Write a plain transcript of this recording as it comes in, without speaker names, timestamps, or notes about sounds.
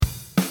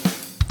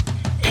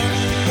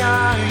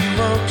are you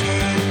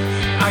okay?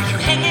 Are you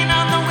hanging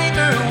on the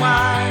waiver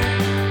wire?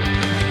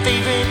 Your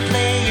favorite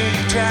player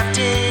you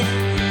drafted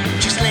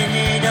just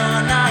landed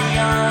on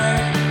IR.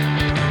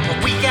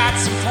 Well, we got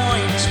some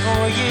pointers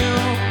for you,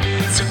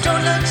 so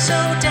don't look so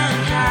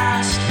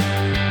downcast.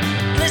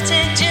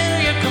 Listen to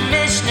your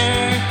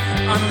commissioner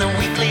on the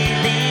Weekly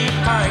League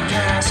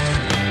Podcast.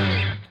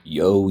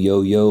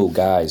 Yo,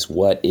 guys,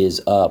 what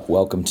is up?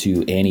 Welcome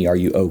to Annie, Are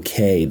You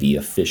Okay? The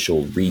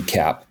official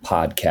recap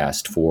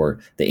podcast for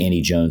the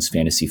Annie Jones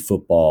Fantasy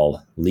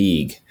Football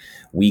League.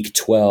 Week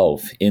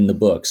 12 in the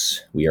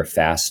books. We are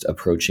fast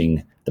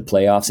approaching the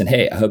playoffs. And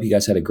hey, I hope you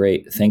guys had a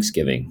great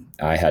Thanksgiving.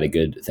 I had a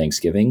good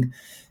Thanksgiving.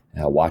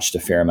 Watched a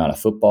fair amount of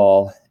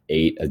football,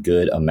 ate a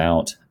good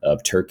amount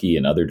of turkey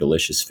and other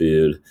delicious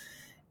food.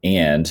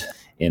 And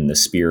in the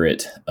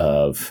spirit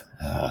of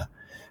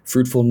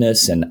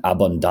fruitfulness and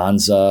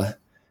abundanza,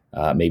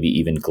 maybe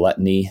even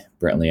gluttony,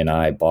 Brentley and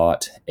I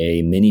bought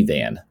a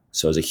minivan.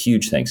 So it was a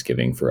huge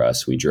Thanksgiving for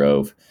us. We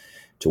drove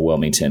to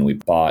Wilmington. We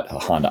bought a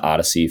Honda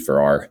Odyssey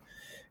for our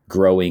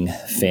growing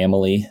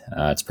family.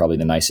 It's probably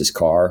the nicest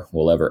car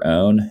we'll ever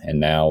own. And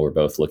now we're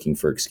both looking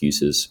for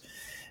excuses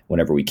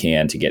whenever we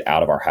can to get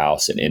out of our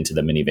house and into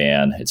the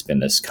minivan. It's been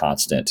this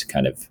constant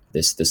kind of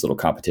this little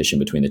competition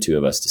between the two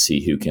of us to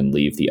see who can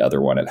leave the other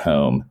one at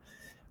home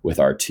with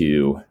our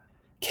two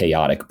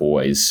chaotic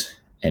boys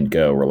and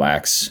go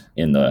relax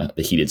in the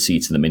heated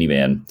seats in the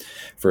minivan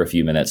for a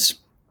few minutes.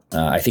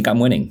 I think I'm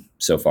winning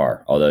so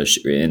far, although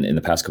in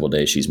the past couple of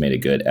days, she's made a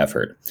good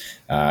effort.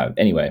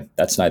 Anyway,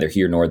 that's neither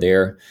here nor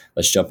there.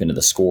 Let's jump into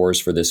the scores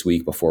for this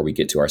week before we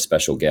get to our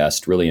special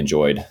guest. Really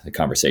enjoyed the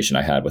conversation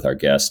I had with our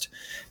guest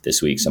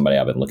this week, somebody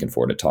I've been looking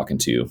forward to talking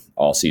to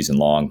all season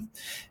long,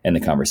 and the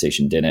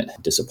conversation didn't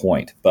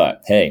disappoint.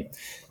 But hey,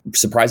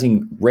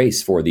 surprising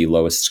race for the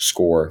lowest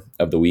score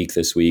of the week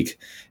this week.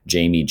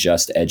 Jamie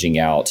just edging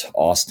out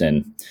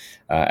Austin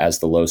as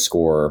the low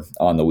scorer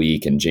on the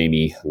week, and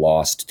Jamie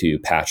lost to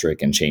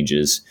Patrick and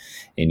changes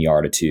in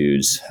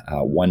yarditudes,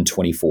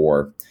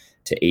 124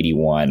 to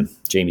 81.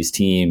 Jamie's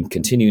team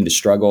continuing to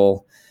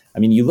struggle. I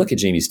mean, you look at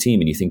Jamie's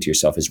team and you think to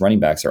yourself, his running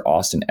backs are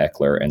Austin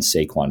Eckler and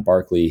Saquon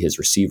Barkley. His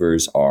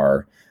receivers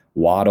are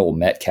Waddle,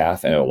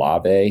 Metcalf, and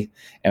Olave.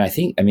 And I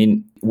think,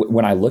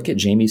 when I look at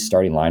Jamie's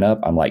starting lineup,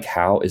 I'm like,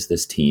 how is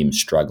this team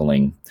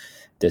struggling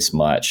this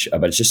much?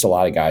 But it's just a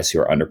lot of guys who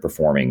are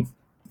underperforming.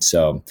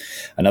 So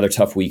another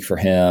tough week for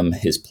him.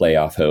 His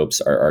playoff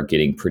hopes are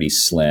getting pretty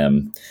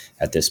slim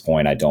at this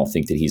point. I don't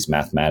think that he's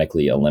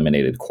mathematically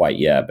eliminated quite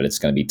yet, but it's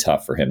going to be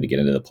tough for him to get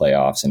into the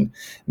playoffs. And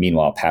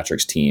meanwhile,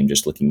 Patrick's team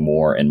just looking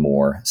more and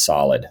more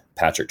solid.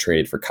 Patrick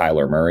traded for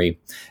Kyler Murray.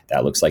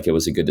 That looks like it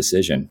was a good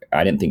decision.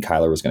 I didn't think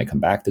Kyler was going to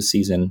come back this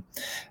season.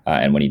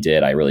 And when he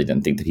did, I really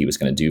didn't think that he was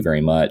going to do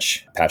very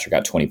much. Patrick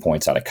got 20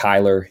 points out of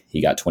Kyler.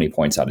 He got 20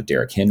 points out of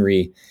Derrick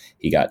Henry.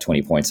 He got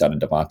 20 points out of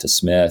Devonta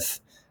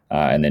Smith.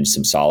 And then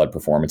some solid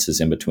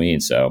performances in between.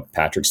 So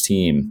Patrick's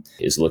team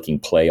is looking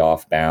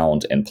playoff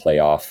bound and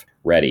playoff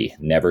ready.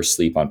 Never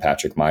sleep on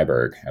Patrick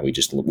Myberg. And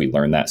we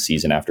learned that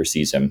season after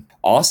season.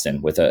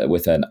 Austin with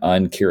an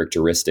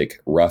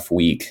uncharacteristic rough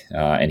week,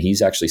 and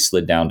he's actually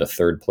slid down to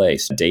third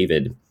place.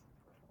 David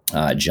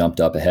jumped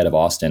up ahead of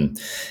Austin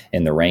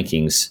in the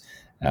rankings.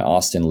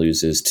 Austin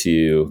loses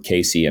to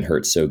Casey and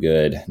Hurts So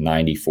Good,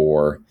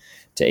 94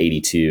 to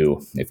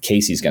 82. If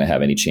Casey's going to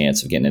have any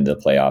chance of getting into the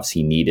playoffs,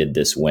 he needed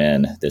this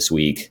win this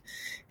week,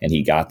 and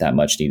he got that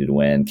much needed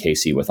win.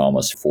 Casey with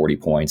almost 40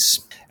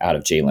 points out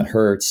of Jalen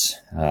Hurts,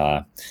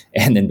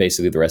 and then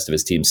basically the rest of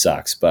his team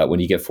sucks. But when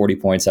you get 40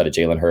 points out of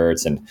Jalen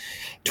Hurts and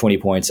 20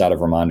 points out of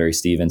Ramondre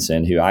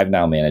Stevenson, who I've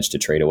now managed to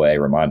trade away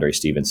Ramondre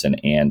Stevenson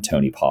and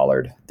Tony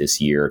Pollard this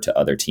year to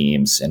other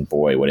teams, and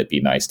boy, would it be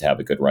nice to have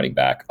a good running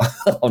back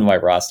on my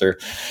roster.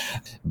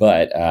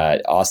 But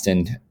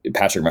Austin,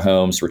 Patrick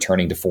Mahomes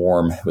returning to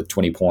form with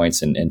 20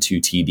 points and 2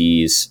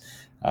 TDs.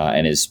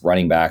 And his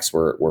running backs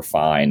were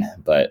fine,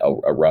 but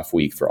a rough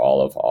week for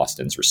all of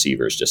Austin's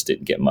receivers. Just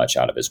didn't get much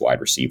out of his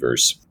wide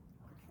receivers.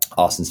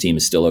 Austin's team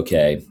is still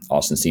okay.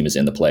 Austin's team is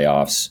in the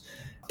playoffs,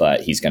 but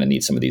he's going to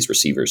need some of these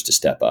receivers to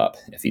step up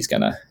if he's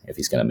gonna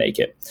make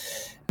it.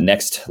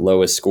 Next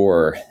lowest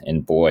scorer,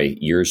 and boy,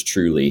 yours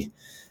truly.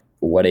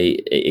 What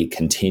a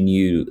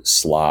continued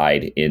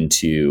slide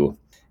into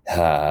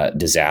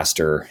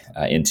disaster,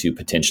 into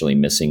potentially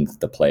missing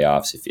the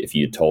playoffs. If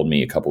you had told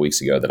me a couple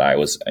weeks ago that I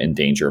was in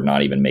danger of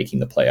not even making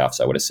the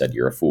playoffs, I would have said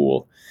you're a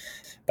fool.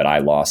 But I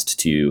lost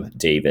to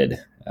David,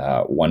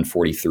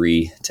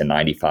 143 to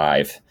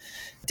 95.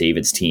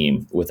 David's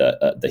team with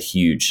the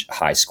huge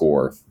high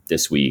score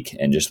this week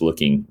and just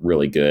looking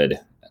really good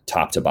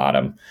top to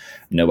bottom.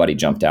 Nobody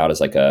jumped out as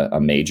like a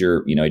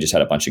major, he just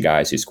had a bunch of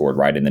guys who scored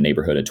right in the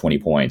neighborhood of 20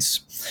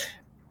 points.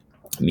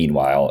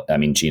 Meanwhile,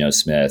 Geno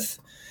Smith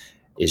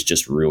is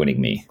just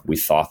ruining me. I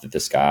thought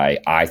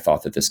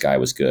that this guy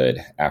was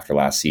good after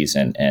last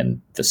season,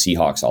 and the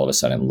Seahawks all of a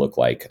sudden look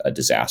like a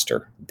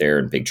disaster. They're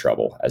in big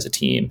trouble as a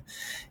team,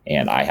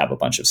 and I have a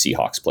bunch of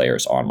Seahawks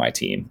players on my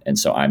team, and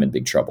so I'm in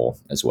big trouble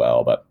as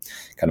well. But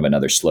kind of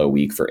another slow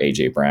week for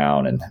A.J.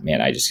 Brown, and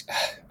man, I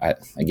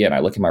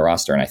look at my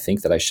roster and I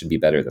think that I should be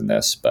better than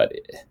this, but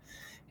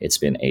it's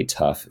been a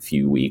tough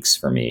few weeks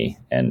for me,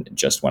 and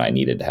just when I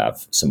needed to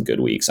have some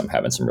good weeks, I'm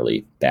having some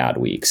really bad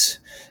weeks.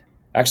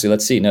 Actually,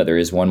 let's see. No, there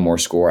is one more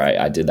score.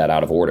 I did that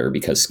out of order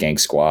because Skank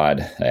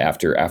Squad,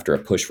 after a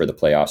push for the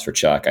playoffs for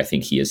Chuck, I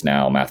think he is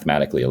now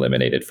mathematically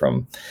eliminated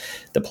from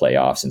the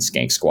playoffs, and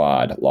Skank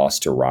Squad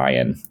lost to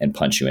Ryan and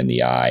Punch You in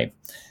the Eye,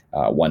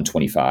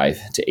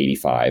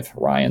 125-85.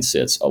 Ryan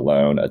sits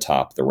alone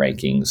atop the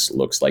rankings,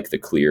 looks like the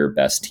clear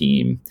best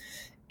team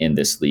in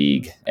this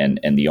league, and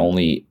the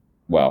only,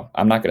 well,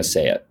 I'm not going to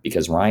say it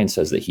because Ryan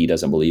says that he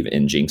doesn't believe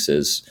in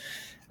jinxes.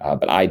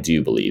 But I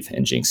do believe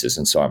in jinxes,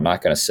 and so I'm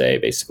not going to say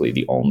basically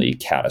the only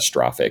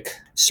catastrophic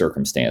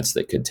circumstance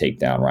that could take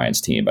down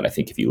Ryan's team. But I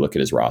think if you look at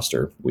his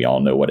roster, we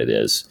all know what it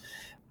is.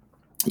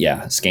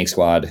 Yeah, Skank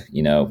Squad,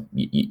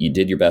 you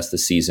did your best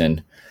this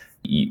season.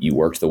 You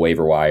worked the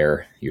waiver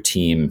wire. Your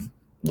team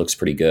looks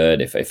pretty good.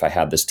 If I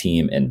had this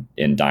team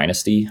in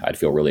Dynasty, I'd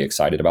feel really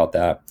excited about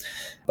that.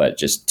 But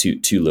just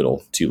too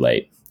little, too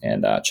late.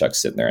 And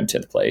Chuck's sitting there in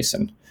 10th place.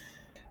 And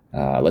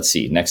let's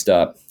see. Next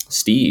up,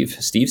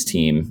 Steve's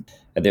team.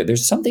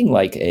 There's something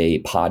like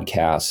a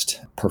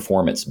podcast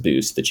performance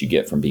boost that you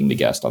get from being the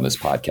guest on this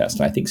podcast.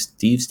 And I think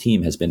Steve's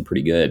team has been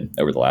pretty good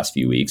over the last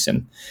few weeks.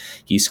 And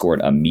he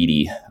scored a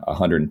meaty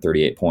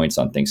 138 points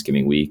on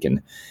Thanksgiving week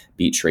and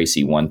beat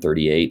Tracy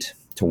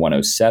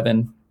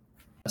 138-107.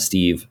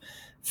 Steve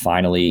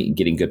finally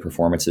getting good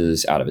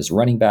performances out of his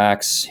running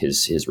backs,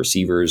 his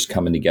receivers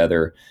coming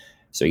together.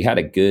 So he had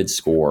a good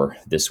score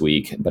this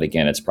week. But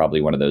again, it's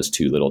probably one of those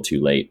too little,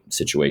 too late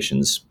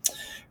situations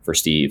for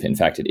Steve. In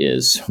fact, it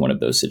is one of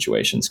those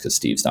situations because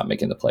Steve's not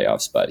making the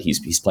playoffs, but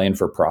he's playing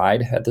for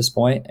pride at this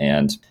point,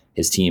 and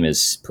his team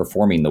is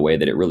performing the way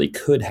that it really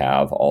could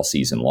have all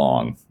season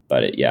long.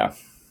 But it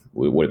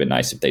would have been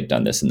nice if they'd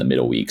done this in the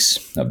middle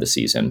weeks of the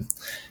season.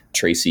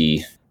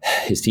 Tracy,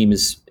 his team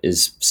is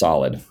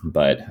solid,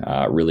 but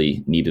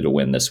really needed a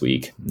win this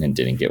week and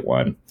didn't get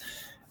one.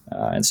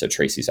 And so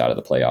Tracy's out of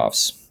the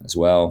playoffs as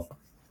well.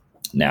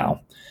 Now,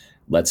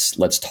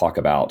 let's talk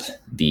about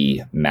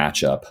the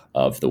matchup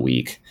of the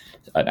week.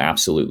 An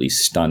absolutely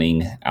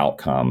stunning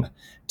outcome.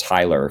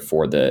 Tyler,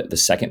 for the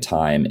second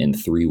time in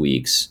 3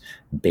 weeks,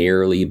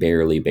 barely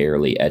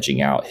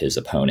edging out his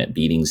opponent,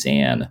 beating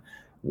Zan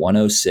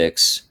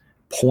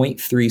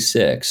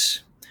 106.36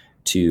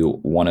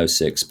 to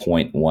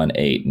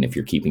 106.18. And if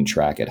you're keeping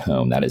track at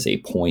home, that is a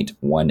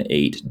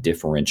 0.18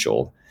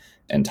 differential.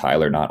 And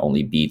Tyler not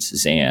only beats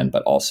Zan,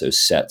 but also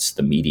sets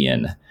the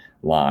median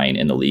line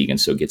in the league, and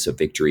so gets a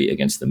victory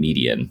against the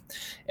median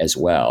as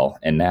well.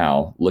 And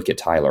now look at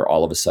Tyler.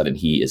 All of a sudden,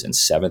 he is in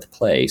 7th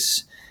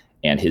place,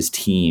 and his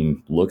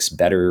team looks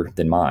better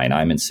than mine.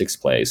 I'm in 6th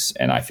place,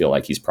 and I feel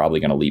like he's probably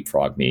going to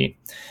leapfrog me.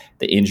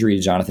 The injury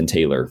to Jonathan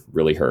Taylor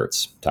really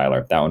hurts,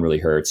 Tyler. That one really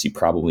hurts. You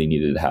probably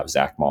needed to have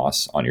Zach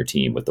Moss on your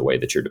team with the way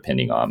that you're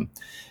depending on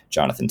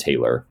Jonathan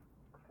Taylor.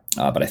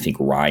 But I think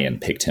Ryan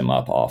picked him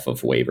up off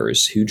of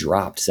waivers. Who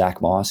dropped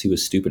Zach Moss? He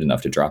was stupid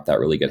enough to drop that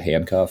really good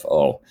handcuff.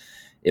 Oh,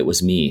 it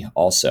was me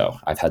also.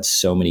 I've had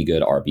so many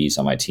good RBs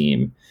on my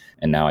team,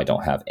 and now I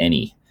don't have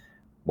any.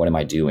 What am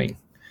I doing?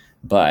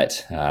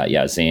 But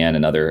Zan,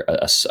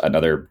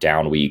 another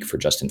down week for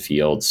Justin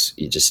Fields.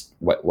 You just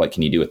what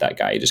can you do with that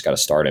guy? You just got to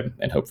start him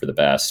and hope for the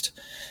best.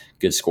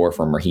 Good score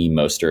from Raheem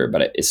Mostert,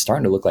 but it's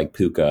starting to look like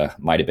Puka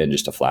might have been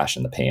just a flash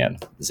in the pan.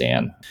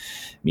 Zan.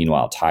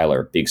 Meanwhile,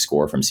 Tyler, big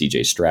score from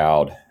C.J.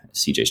 Stroud.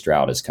 C.J.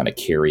 Stroud is kind of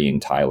carrying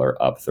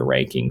Tyler up the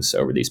rankings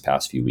over these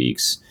past few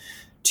weeks.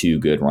 2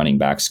 good running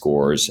back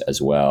scores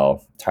as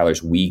well.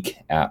 Tyler's weak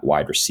at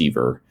wide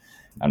receiver.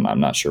 I'm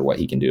not sure what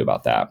he can do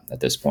about that at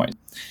this point.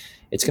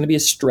 It's going to be a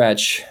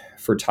stretch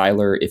for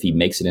Tyler if he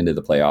makes it into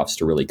the playoffs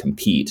to really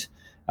compete.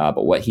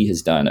 But what he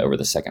has done over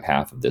the second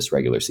half of this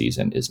regular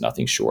season is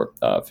nothing short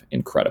of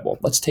incredible.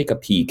 Let's take a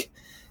peek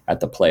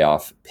at the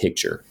playoff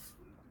picture.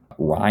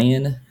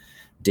 Ryan,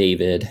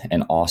 David,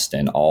 and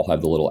Austin all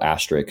have the little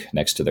asterisk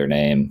next to their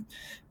name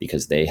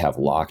because they have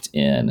locked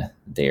in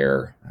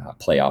their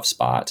playoff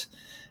spot.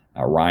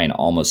 Ryan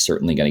almost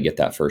certainly going to get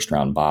that first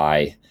round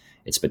bye.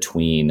 It's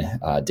between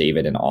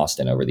David and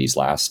Austin over these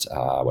last,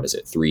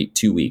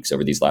 2 weeks,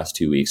 over these last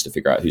 2 weeks to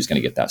figure out who's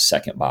going to get that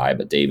second bye.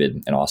 But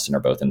David and Austin are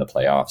both in the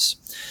playoffs.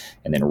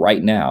 And then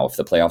right now, if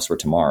the playoffs were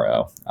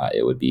tomorrow,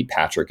 it would be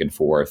Patrick in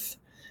 4th,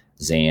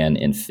 Zan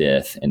in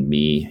 5th, and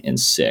me in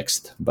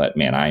 6th. But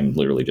man, I'm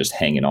literally just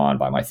hanging on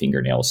by my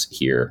fingernails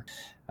here.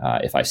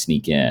 If I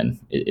sneak in,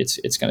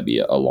 it's going to be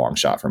a long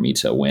shot for me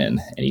to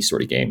win any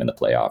sort of game in the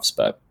playoffs.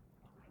 But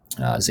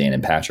Zan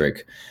and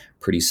Patrick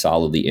pretty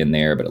solidly in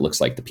there, but it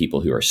looks like the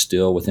people who are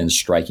still within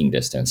striking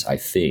distance, I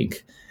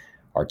think,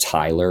 are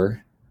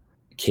Tyler,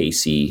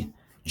 Casey,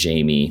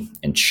 Jamie,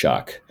 and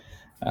Chuck.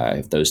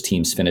 If those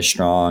teams finish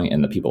strong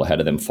and the people ahead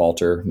of them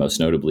falter, most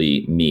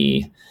notably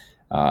me,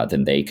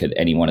 then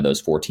any one of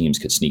those 4 teams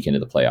could sneak into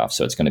the playoffs.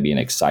 So it's going to be an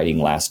exciting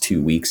last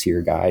 2 weeks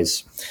here,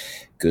 guys.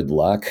 Good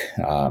luck.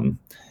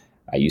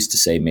 I used to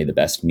say, may the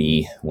best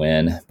me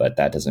win, but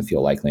that doesn't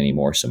feel likely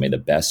anymore. So may the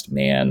best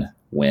man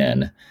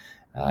win.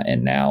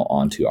 And now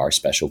on to our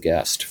special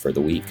guest for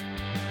the week.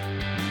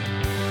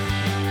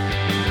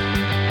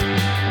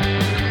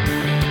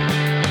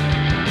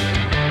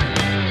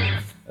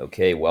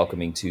 Okay,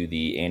 welcoming to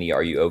the Annie,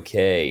 Are You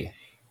Okay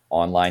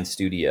online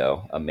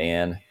studio, a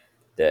man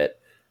that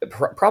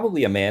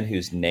probably a man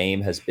whose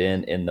name has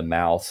been in the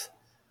mouth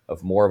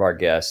of more of our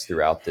guests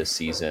throughout this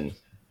season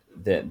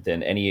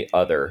than any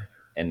other.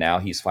 And now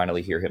he's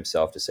finally here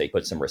himself to say,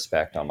 put some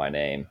respect on my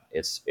name.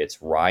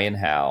 It's Ryan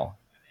Howe,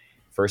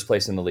 first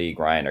place in the league.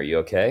 Ryan, are you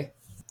okay?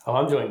 Oh,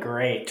 I'm doing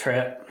great,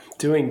 Trip.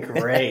 Doing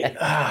great.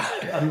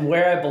 I'm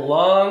where I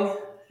belong.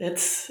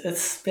 It's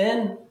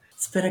been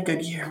a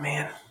good year,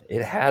 man.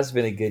 It has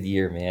been a good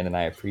year, man, and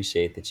I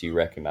appreciate that you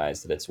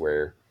recognize that it's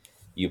where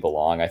you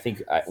belong. I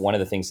think one of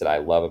the things that I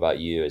love about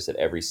you is that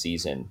every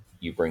season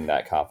you bring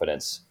that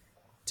confidence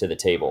to the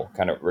table,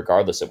 kind of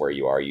regardless of where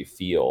you are. You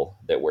feel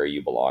that where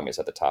you belong is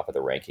at the top of the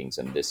rankings,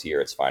 and this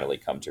year it's finally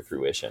come to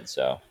fruition.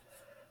 So,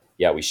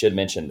 yeah, we should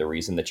mention the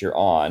reason that you're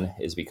on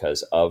is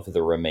because of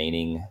the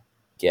remaining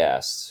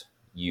guests,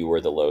 you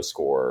were the low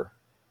scorer.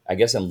 I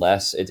guess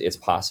unless it's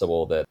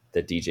possible that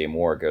DJ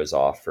Moore goes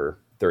off for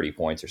 30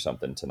 points or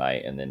something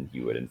tonight, and then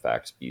you would in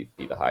fact be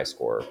the high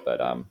scorer. But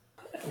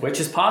which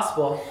is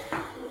possible.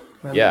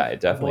 Yeah, it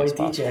definitely is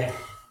possible. DJ.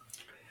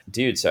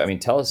 Dude, so I mean,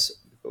 tell us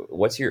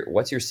what's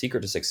your secret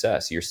to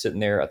success? You're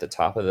sitting there at the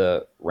top of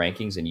the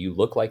rankings, and you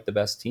look like the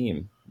best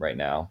team right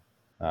now.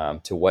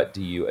 To what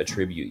do you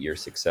attribute your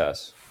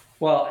success?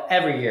 Well,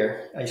 every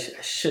year I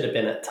should have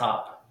been at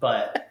top,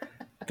 but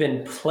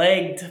been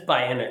plagued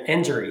by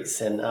injuries,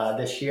 and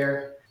this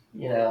year,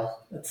 I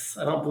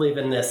don't believe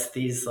in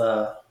these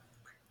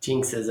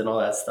jinxes and all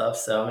that stuff.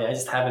 So, I mean, I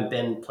just haven't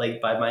been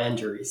plagued by my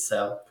injuries.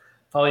 So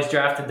I've always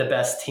drafted the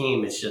best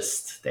team. It's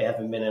just they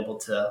haven't been able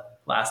to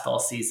last all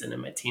season,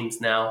 and my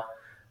team's now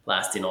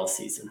lasting all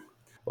season.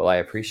 Well, I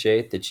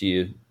appreciate that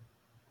you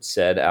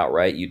said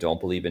outright you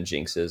don't believe in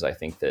jinxes. I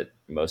think that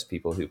most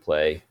people who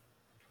play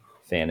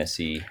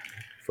fantasy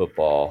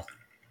football,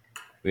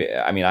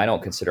 I mean, I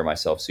don't consider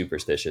myself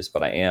superstitious,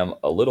 but I am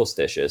a little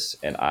stitious,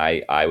 and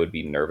I would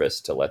be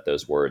nervous to let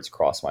those words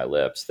cross my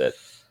lips that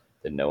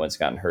no one's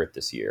gotten hurt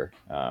this year.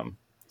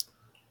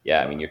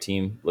 Yeah, I mean, your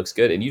team looks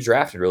good, and you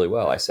drafted really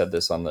well. I said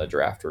this on the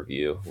draft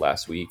review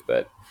last week,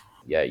 but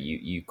yeah,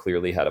 you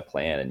clearly had a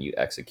plan, and you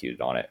executed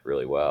on it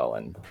really well,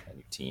 and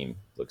your team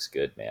looks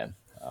good, man.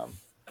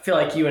 I feel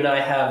like you and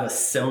I have a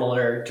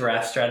similar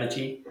draft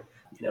strategy.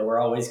 We're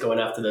always going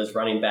after those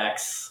running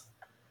backs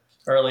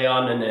early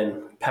on, and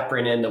then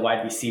peppering in the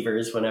wide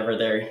receivers whenever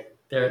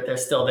they're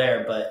still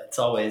there, but it's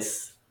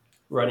always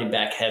running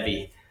back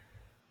heavy.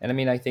 And I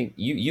mean, I think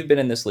you've been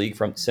in this league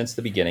since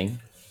the beginning.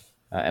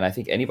 And I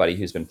think anybody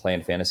who's been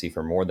playing fantasy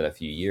for more than a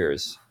few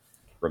years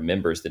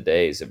remembers the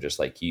days of just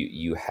like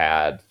you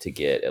had to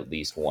get at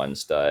least one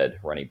stud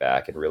running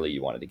back, and really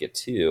you wanted to get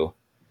 2.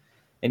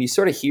 And you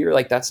sort of hear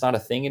like that's not a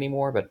thing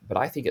anymore, but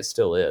I think it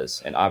still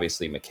is. And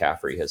obviously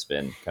McCaffrey has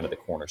been kind of the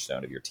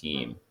cornerstone of your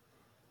team.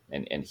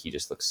 And he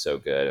just looks so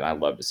good. And I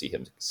love to see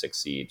him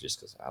succeed just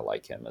because I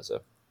like him as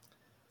a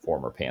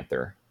former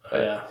Panther.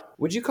 But yeah.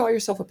 Would you call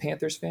yourself a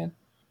Panthers fan?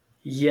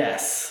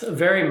 Yes,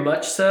 very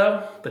much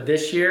so. But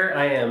this year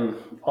I am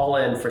all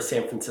in for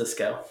San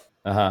Francisco.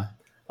 Uh-huh.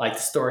 Like the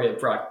story of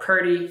Brock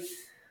Purdy.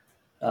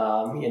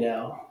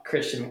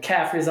 Christian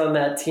McCaffrey's on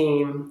that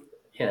team.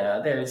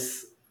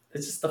 It's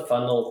just a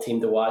fun little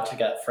team to watch. I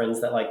got friends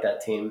that like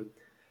that team.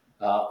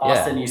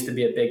 Austin used to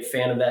be a big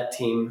fan of that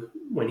team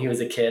when he was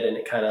a kid, and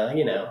it kind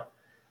of,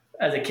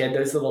 as a kid,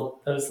 those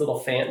little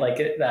fan like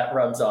it, that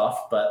rubs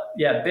off. But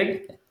yeah,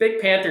 big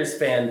Panthers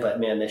fan.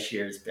 But man, this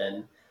year's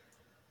been.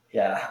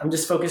 Yeah, I'm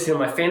just focusing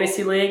on my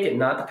fantasy league and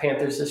not the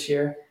Panthers this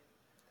year.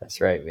 That's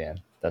right, man.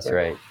 That's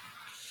right.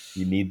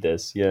 You need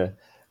this. Yeah.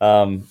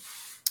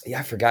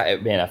 I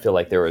forgot, man. I feel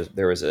like there was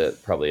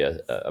probably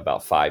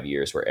about 5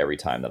 years where every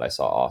time that I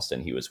saw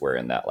Austin, he was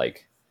wearing that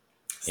like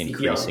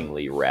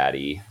increasingly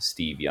ratty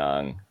Steve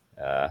Young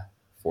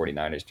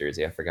 49ers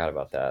jersey. I forgot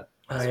about that.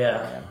 Oh,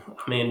 yeah.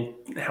 I mean,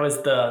 that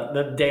was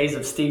the days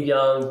of Steve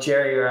Young,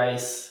 Jerry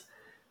Rice,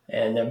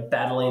 and them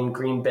battling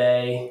Green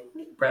Bay.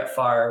 Brett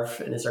Favre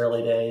in his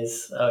early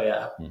days. Oh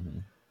yeah. Mm-hmm.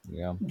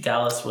 Yeah.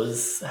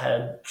 Dallas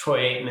had Troy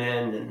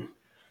Aikman and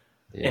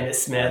Emmitt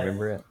Smith. I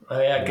remember it.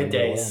 Oh yeah, good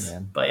days.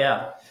 Well, but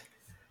yeah,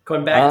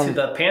 going back to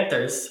the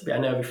Panthers, I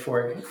know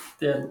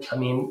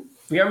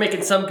we are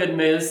making some good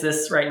moves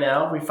right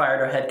now. We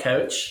fired our head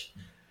coach.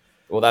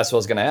 Well, that's what I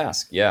was going to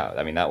ask. Yeah.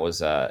 I mean, that was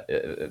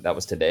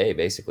today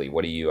basically.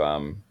 What do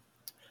you,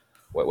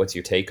 what's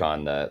your take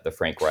on the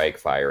Frank Reich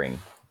firing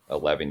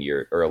 11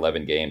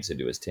 games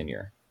into his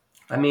tenure?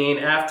 I mean,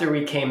 after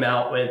we came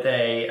out with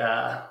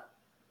a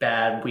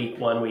bad week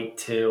 1, week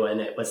 2, and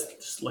it was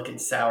just looking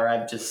sour,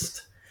 I've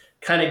just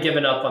kind of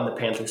given up on the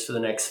Panthers for the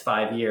next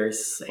 5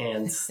 years,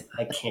 and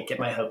I can't get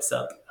my hopes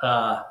up.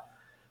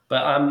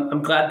 But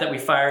I'm glad that we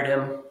fired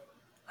him.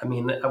 I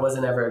mean, I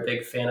wasn't ever a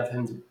big fan of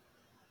him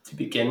to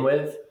begin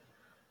with.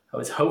 I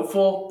was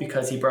hopeful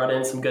because he brought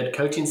in some good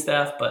coaching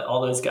staff, but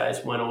all those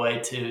guys went away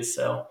too.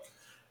 So,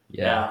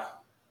 yeah.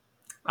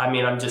 I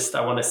mean, I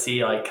want to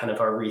see like kind of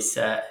our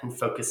reset and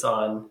focus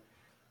on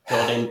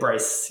building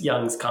Bryce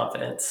Young's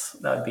confidence.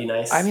 That would be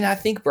nice. I mean, I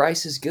think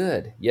Bryce is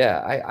good.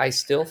 Yeah, I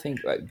still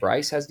think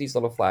Bryce has these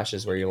little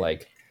flashes where you're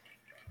like,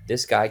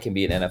 this guy can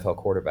be an NFL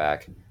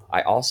quarterback.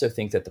 I also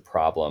think that the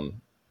problems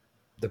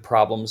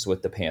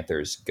with the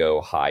Panthers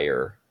go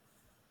higher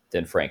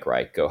than Frank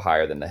Reich, go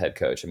higher than the head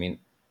coach. I mean,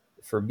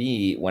 for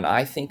me, when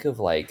I think of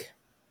like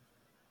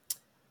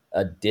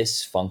a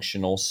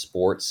dysfunctional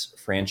sports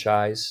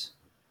franchise,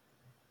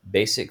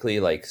 basically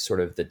like sort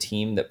of the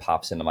team that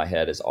pops into my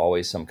head is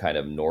always some kind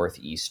of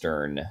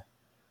Northeastern,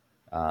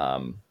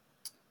 one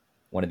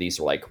of these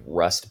like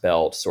Rust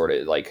Belt sort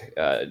of like,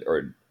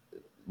 or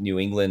New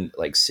England,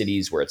 like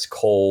cities where it's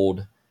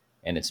cold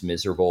and it's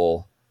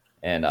miserable.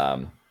 And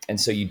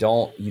so you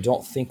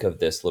don't think of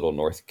this little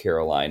North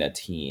Carolina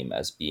team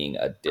as being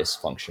a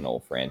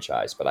dysfunctional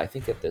franchise. But I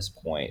think at this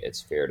point,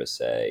 it's fair to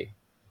say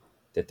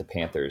that the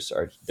Panthers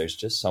there's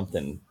just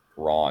something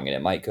wrong, and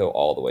it might go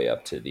all the way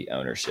up to the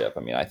ownership. I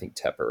mean, I think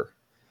Tepper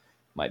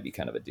might be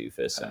kind of a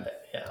doofus, and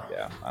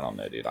yeah, I don't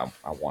know, dude. I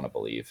want to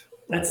believe.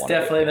 It's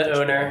definitely the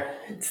owner.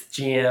 It's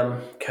GM,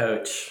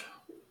 coach.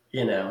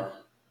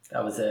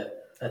 That was it.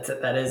 That's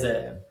it. That is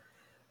it.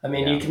 I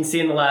mean, you can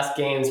see in the last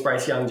games,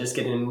 Bryce Young just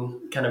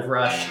getting kind of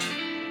rushed.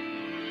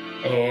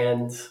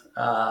 And,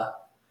 I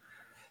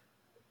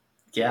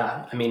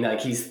mean,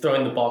 like he's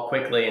throwing the ball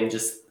quickly and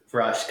just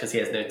rushed because he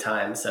has no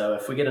time. So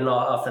if we get an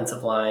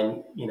offensive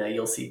line,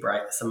 you'll see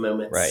some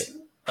moments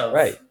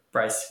of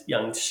Bryce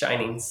Young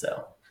shining.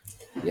 So,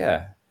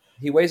 yeah,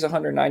 he weighs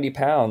 190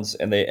 pounds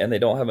and they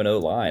don't have an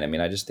O-line. I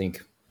mean, I just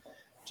think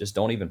just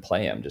don't even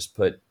play him. Just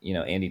put,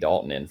 Andy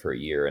Dalton in for a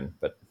year.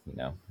 But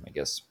I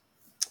guess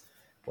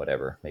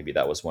whatever. Maybe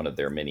that was one of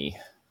their many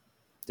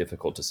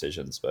difficult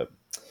decisions. But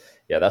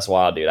yeah, that's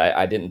wild, dude.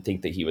 I didn't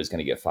think that he was going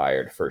to get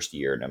fired first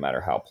year, no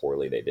matter how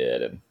poorly they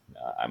did. And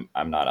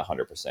I'm not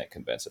 100%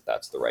 convinced that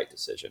that's the right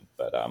decision.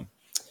 But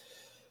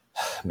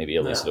maybe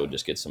at least it'll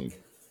just get some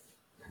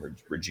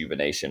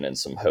rejuvenation and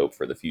some hope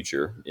for the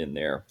future in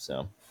there.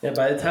 So yeah,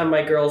 by the time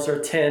my girls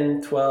are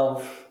 10,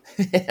 12,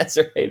 that's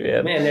right,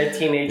 man. Man, their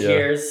teenage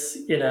years,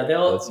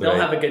 they'll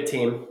have a good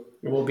team.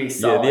 We'll be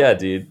solid. Yeah,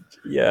 dude.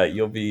 Yeah,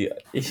 you'll be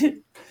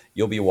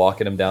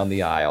walking them down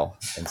the aisle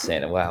and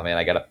saying, "Wow, man,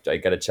 I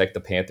gotta check the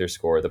Panthers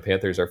score. The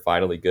Panthers are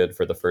finally good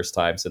for the first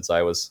time since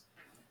I was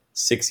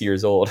 6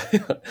 years old."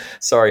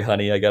 Sorry,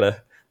 honey, I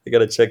gotta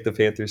check the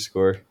Panthers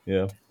score.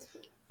 Yeah.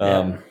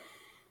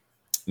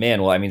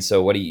 Man, well, I mean,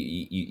 so what do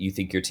you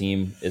think your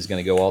team is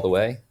going to go all the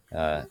way?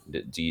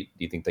 Do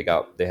you think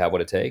they have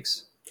what it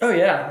takes? Oh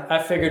yeah,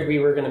 I figured we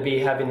were going to be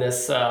having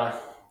this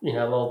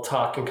little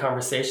talk and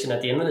conversation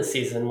at the end of the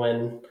season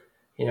when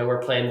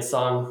we're playing the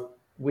song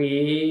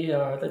 "We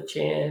Are the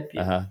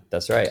Champion."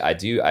 That's right. I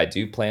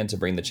do plan to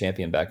bring the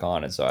champion back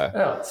on, and so I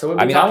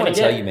want to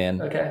tell you,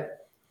 man. Okay.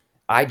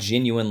 I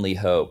genuinely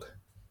hope.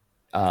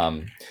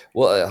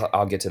 Well,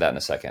 I'll get to that in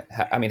a second.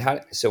 I mean,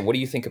 so what do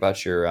you think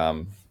about your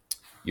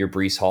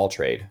Breece Hall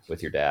trade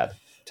with your dad?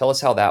 Tell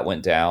us how that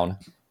went down.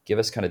 Give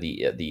us kind of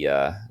the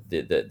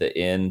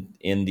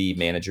in the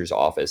manager's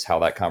office, how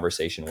that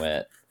conversation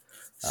went.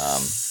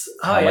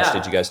 How much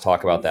did you guys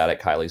talk about that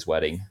at Kylie's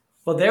wedding?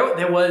 Well,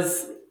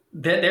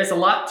 there's a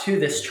lot to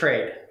this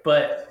trade,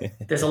 but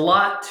there's a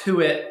lot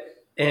to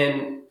it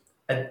in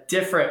a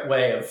different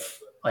way of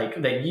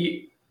like that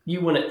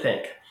you wouldn't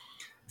think.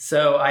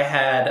 So I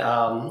had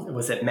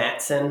was it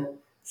Mattson?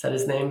 Is that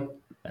his name?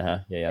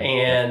 Yeah.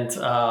 And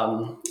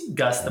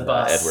Gus the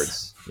Bus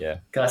Edwards, yeah,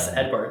 Gus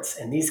Edwards,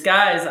 and these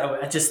guys,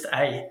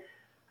 I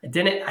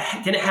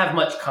didn't have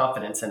much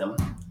confidence in them,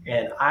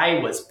 and I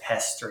was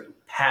pestering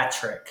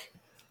Patrick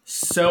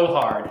so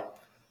hard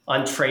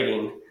on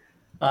trading.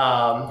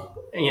 I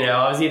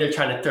was either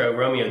trying to throw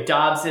Romeo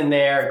Dobbs in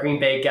there, a Green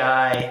Bay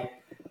guy,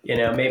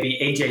 maybe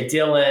AJ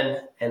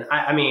Dillon, and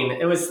I mean,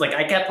 it was like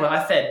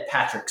I fed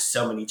Patrick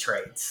so many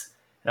trades,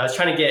 and I was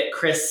trying to get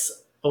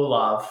Chris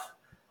Olave,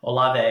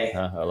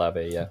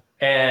 yeah.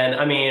 And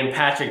I mean,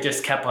 Patrick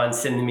just kept on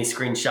sending me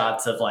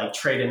screenshots of like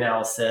trade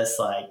analysis,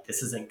 like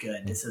this isn't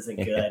good,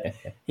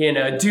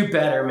 do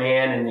better,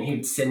 man. And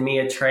he'd send me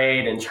a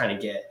trade and trying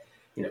to get,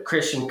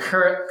 Christian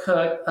Kirk,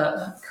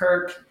 and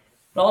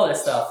all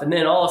this stuff. And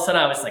then all of a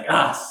sudden I was like,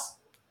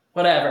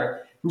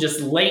 whatever. And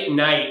just late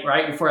night,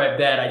 right before I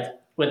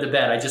went to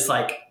bed, I just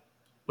like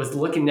was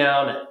looking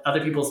down at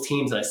other people's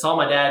teams and I saw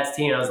my dad's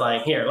team. And I was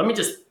like, here, let me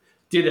just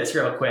do this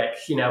real quick.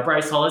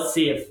 Bryce Hall, let's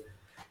see if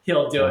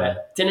he'll do it.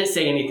 Didn't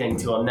say anything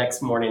to him.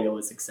 Next morning, it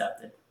was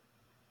accepted.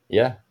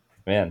 Yeah,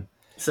 man.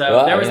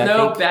 So there was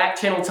no back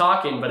channel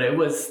talking, but there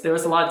was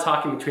a lot of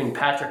talking between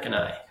Patrick and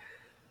I.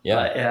 Yeah.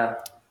 But, yeah.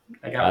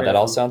 I got rid That of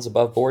all him. sounds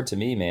above board to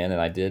me, man.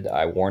 And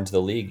I warned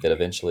the league that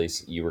eventually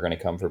you were going to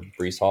come for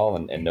Brees Hall,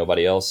 and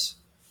nobody else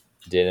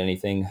did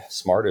anything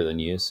smarter than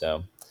you.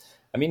 So,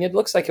 I mean, it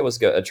looks like it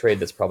was a trade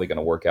that's probably going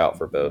to work out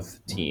for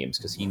both teams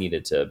because he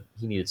needed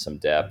some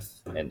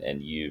depth,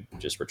 and you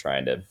just were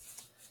trying to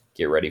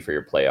get ready for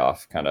your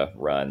playoff kind of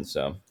run.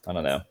 So I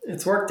don't know.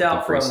 It's worked I think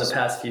out for him Brees the is,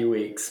 past few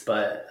weeks,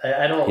 but I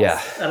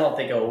yeah, don't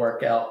think it'll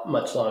work out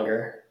much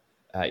longer.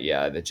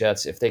 yeah. The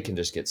Jets, if they can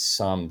just get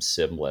some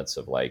semblance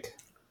of like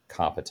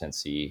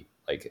competency,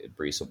 like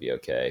Brees will be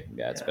okay.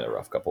 Yeah, it's been a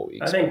rough couple of I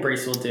weeks. think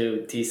Brees will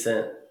do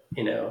decent,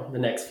 the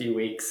next few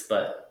weeks,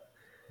 but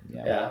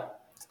Yeah,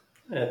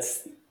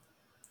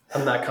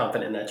 I'm not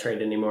confident in that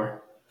trade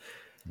anymore.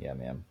 yeah,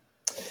 man.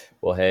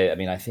 Well, hey, I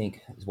mean, I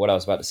think what I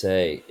was about to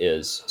say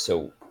is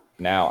so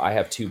now I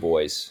have two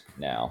boys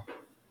now.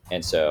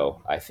 And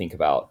so I think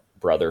about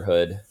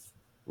brotherhood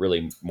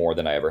really more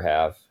than I ever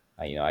have.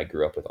 I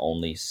grew up with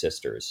only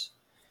sisters.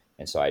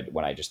 And so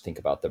when I just think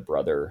about the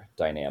brother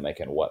dynamic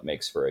and what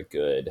makes for a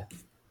good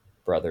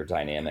brother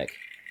dynamic,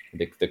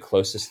 the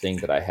closest thing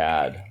that I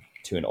had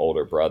to an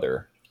older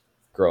brother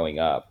growing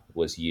up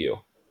was you,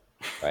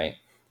 right?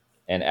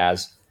 And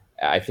as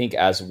I think,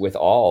 as with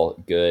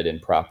all good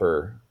and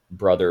proper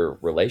brother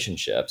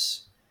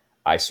relationships,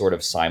 I sort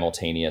of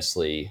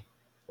simultaneously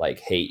like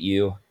hate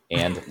you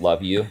and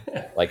love you.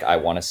 Like I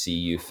want to see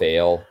you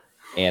fail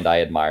and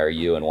I admire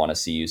you and want to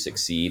see you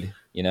succeed.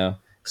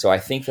 So I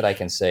think that I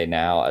can say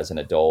now as an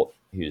adult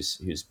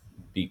who's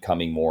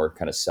becoming more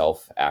kind of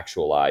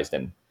self-actualized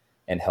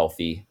and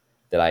healthy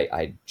that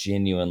I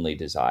genuinely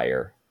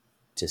desire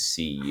to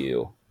see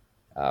you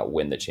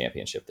win the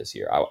championship this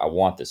year. I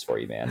want this for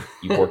you, man.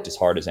 You've worked as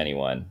hard as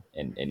anyone,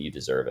 and you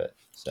deserve it.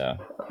 So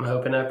I'm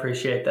hoping. I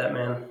appreciate that,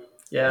 man.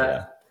 Yeah.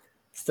 yeah,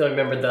 Still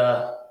remember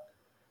the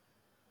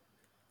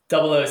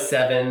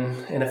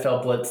 007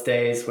 NFL Blitz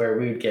days where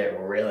we would get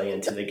really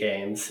into the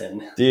games.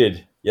 And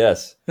dude.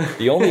 Yes.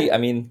 I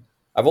mean,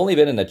 I've only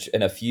been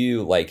in a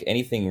few like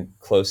anything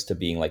close to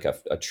being like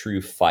a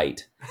true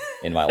fight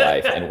in my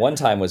life. And one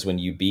time was when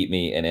you beat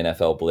me in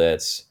NFL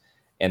Blitz,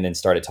 and then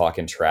started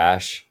talking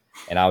trash.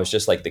 And I was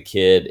just like the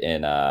kid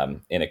in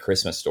A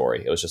Christmas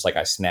Story. It was just like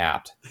I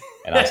snapped,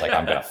 and I was like,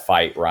 I'm gonna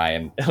fight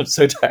Ryan. I'm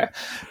so tired.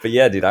 But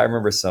yeah, dude, I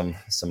remember some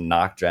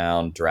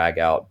knockdown, drag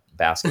out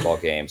basketball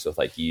games with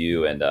like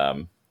you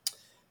and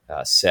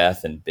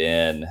Seth and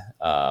Ben.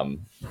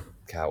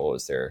 God, what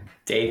was there?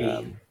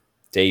 Davey.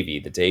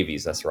 The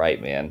Davies. That's right,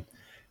 man.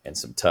 And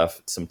some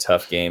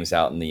tough games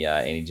out in the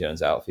Annie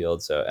Jones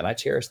outfield. So, and I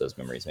cherish those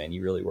memories, man.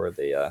 You really were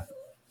the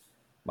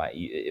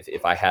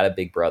if I had a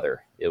big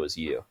brother, it was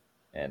you,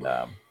 and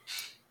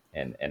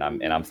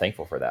I'm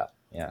thankful for that.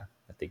 Yeah,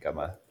 I think I'm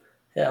a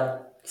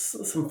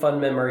some fun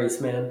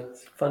memories, man.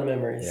 Fun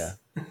memories.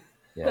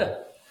 yeah.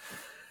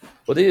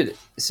 Well, dude.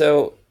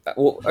 So,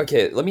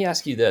 okay. Let me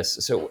ask you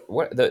this. So,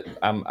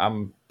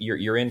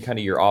 you're in kind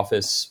of your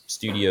office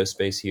studio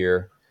space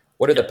here.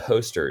 What are the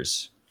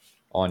posters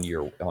on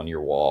your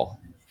wall?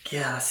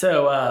 Yeah.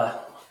 So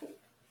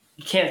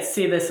you can't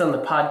see this on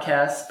the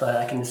podcast, but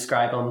I can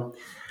describe them.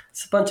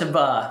 It's a bunch of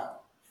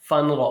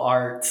fun little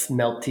arts,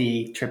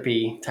 melty,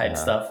 trippy type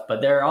stuff,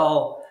 but they're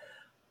all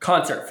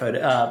concert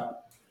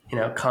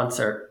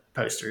concert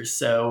posters.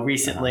 So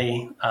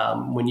recently,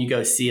 when you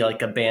go see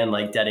like a band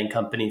like Dead and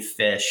Company,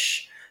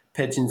 Fish,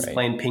 Pigeons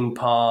playing ping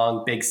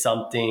pong, Big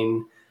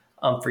Something,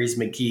 Humphreys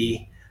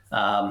McGee,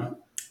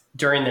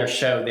 during their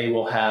show, they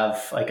will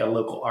have like a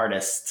local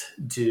artist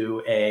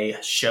do a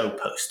show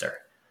poster.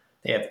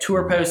 They have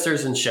tour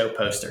posters and show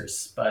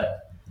posters,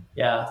 but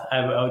yeah,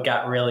 I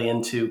got really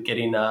into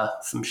getting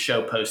some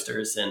show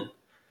posters, and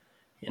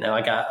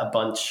I got a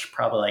bunch,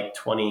 probably like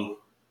 20,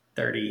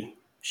 30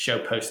 show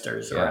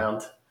posters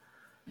around.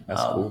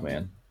 That's cool,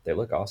 man. They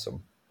look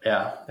awesome.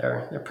 Yeah,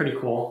 they're pretty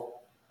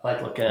cool. I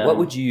like looking at What them.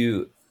 would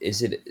you?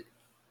 Is it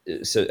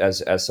so?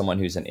 As someone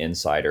who's an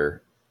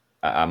insider,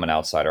 I'm an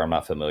outsider. I'm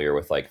not familiar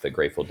with like the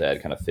Grateful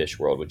Dead kind of Fish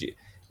world.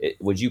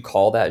 Would you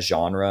call that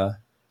genre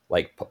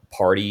like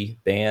party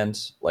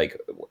band? Like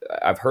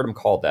I've heard them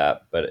called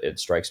that, but it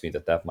strikes me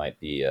that might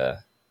be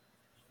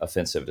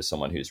offensive to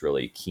someone who's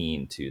really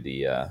keen to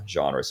the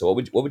genre. So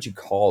what would you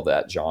call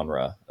that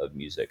genre of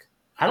music?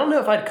 I don't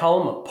know if I'd call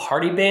them a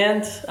party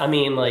band. I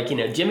mean, like,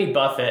 Jimmy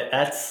Buffett,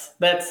 that's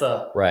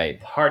a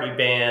party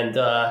band.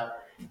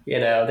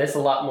 There's a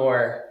lot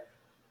more,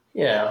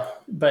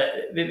 but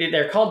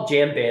they're called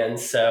jam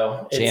bands.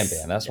 So jam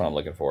band, that's what I'm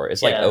looking for.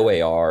 It's like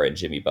OAR and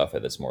Jimmy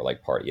Buffett. That's more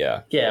like party.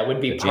 Yeah. Yeah, it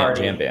would be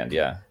party. Jam band.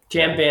 Yeah.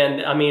 Jam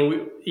band. I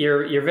mean,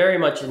 you're very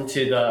much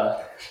into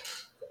the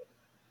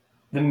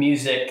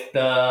music,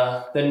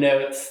 the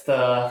notes,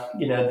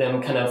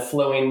 them kind of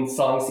flowing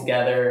songs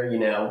together,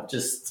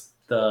 just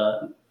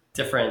the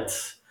different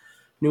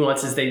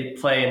nuances they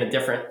play in the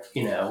different,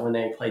 when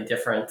they play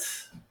different,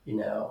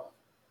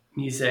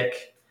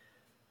 music,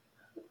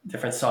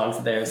 different songs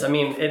of theirs. I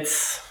mean,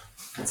 it's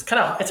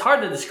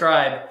hard to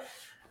describe.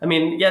 I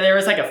mean, yeah, there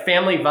is like a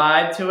family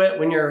vibe to it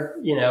when you're,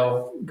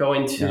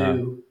 going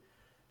to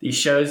these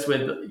shows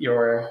with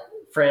your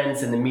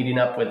friends and then meeting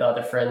up with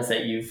other friends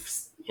that you've,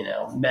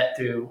 met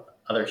through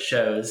other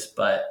shows.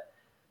 But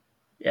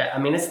yeah, I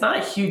mean, it's not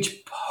a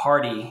huge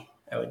party,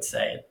 I would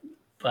say,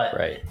 but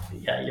right.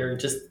 yeah, you're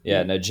just,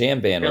 no,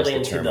 jam band really was the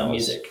into term. the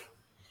music.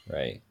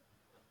 Right.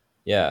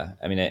 Yeah.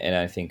 I mean, and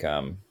I think,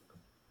 I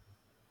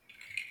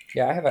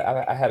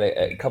had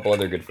a couple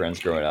other good friends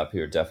growing up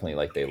who are definitely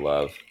like, they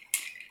love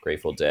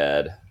Grateful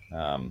Dead.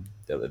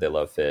 They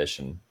love Fish,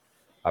 and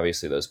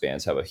obviously those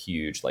bands have a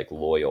huge like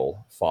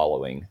loyal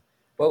following.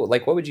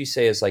 What would you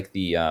say is like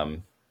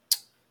the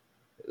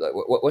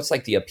what's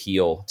like the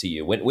appeal to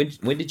you?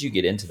 When did you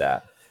get into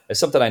that? It's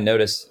something I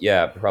noticed.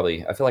 Yeah,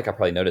 probably. I feel like I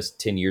probably noticed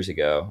 10 years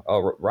ago.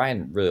 Oh,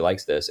 Ryan really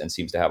likes this and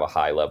seems to have a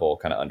high level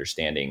kind of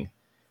understanding,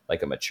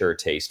 like a mature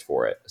taste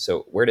for it.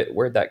 So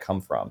where'd that come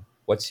from?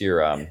 What's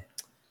your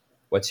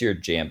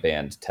jam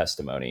band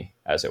testimony,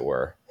 as it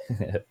were?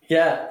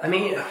 Yeah, I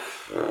mean,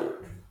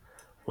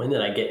 when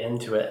did I get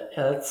into it?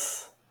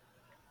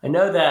 I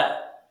know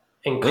that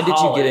in When college. did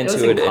you get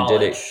into it, and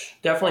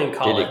Definitely in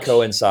college. did it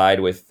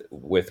coincide with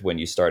when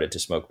you started to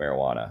smoke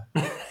marijuana?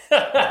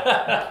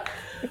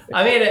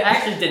 I mean, it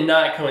actually did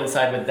not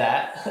coincide with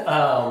that.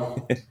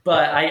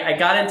 But I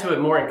got into it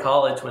more in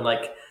college when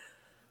like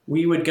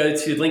we would go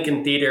to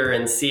Lincoln Theater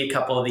and see a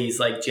couple of these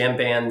like jam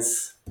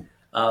bands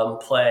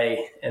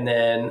play. And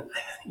then,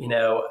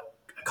 a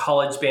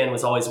college band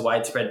was always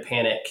Widespread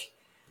Panic.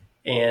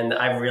 And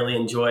I really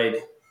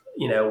enjoyed,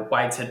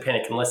 Widespread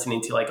Panic and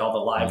listening to like all the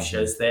live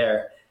shows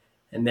there.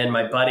 And then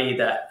my buddy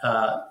that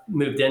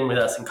moved in with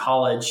us in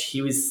college,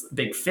 he was a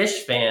big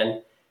Fish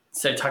fan.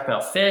 Started talking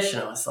about Fish,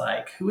 and I was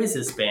like, who is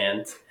this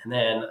band? And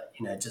then,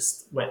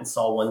 just went and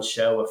saw one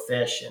show of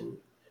Fish, and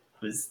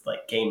it was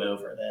like game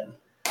over then.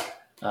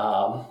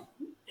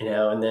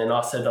 And then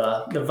also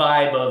the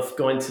vibe of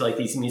going to like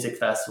these music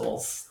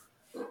festivals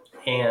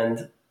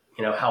and,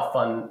 how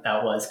fun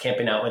that was,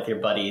 camping out with your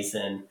buddies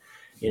and,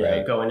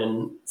 Right. going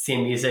and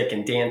seeing music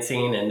and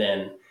dancing, and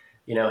then,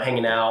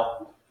 hanging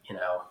out,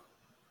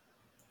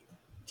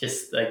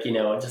 just like,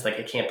 just like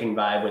a camping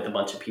vibe with a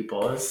bunch of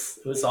people.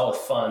 It was always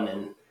fun.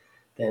 And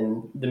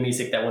then the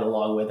music that went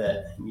along with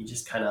it, and you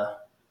just kind of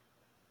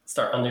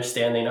start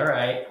understanding, all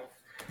right,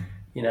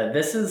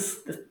 this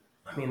is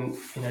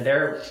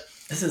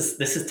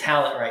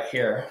talent right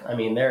here. I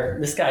mean,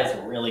 this guy's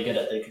really good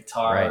at the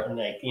guitar, Right. and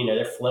like,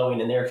 they're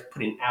flowing and they're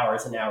putting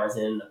hours and hours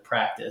in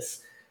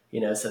practice,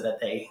 so that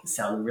they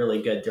sound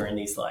really good during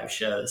these live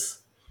shows.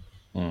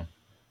 I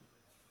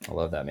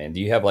love that, man.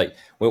 Do you have like,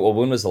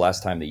 when was the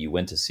last time that you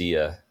went to see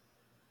a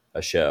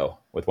show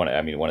with one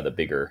of the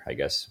bigger, I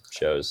guess,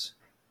 shows?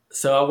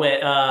 So I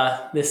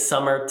went this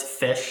summer to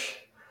Fish,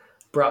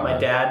 brought my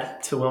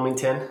dad to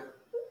Wilmington.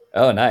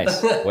 Oh,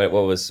 nice. what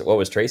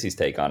was Tracy's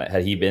take on it?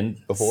 Had he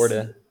been before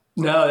to?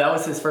 No, that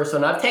was his first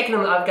one. I've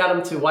got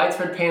him to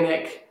Widespread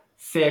Panic,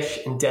 Fish,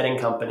 and Dead and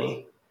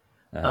Company.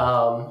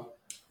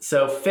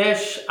 So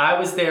Fish, I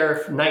was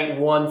there night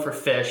one for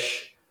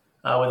Fish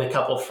with a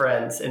couple of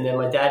friends. And then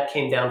my dad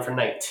came down for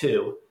night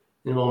two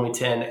in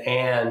Wilmington.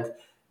 And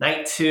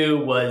night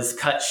two was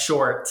cut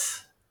short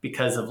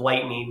because of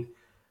lightning.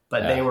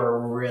 But they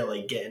were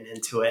really getting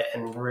into it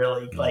and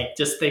really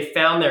they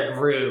found their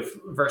groove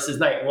versus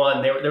night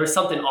one. There was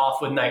something off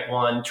with night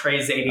one.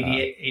 Trey's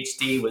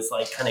ADHD was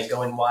like kind of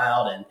going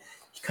wild and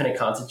he couldn't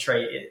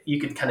concentrate. You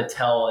could kind of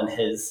tell in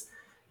his,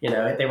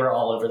 they were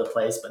all over the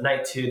place. But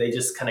night two, they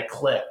just kind of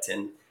clicked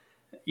and,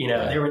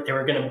 they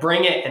were going to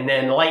bring it, and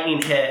then the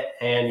lightning hit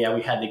and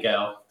we had to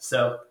go.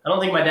 So I don't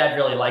think my dad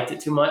really liked it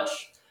too much.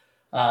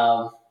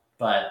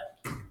 But,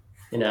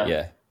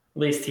 at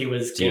least he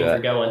was game for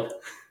going.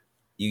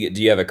 Do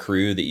you have a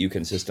crew that you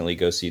consistently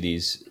go see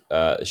these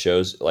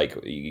shows? Like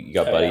you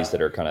got buddies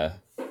that are kind of.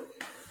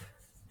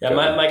 Yeah,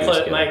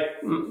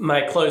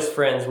 my close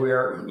friends.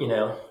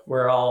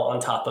 We're all on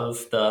top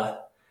of the.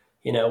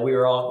 We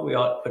would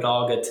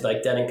all go to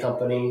like Dead and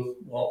Company.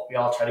 Well, we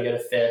all try to go to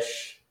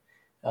Fish.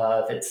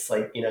 If it's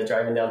like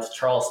driving down to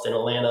Charleston,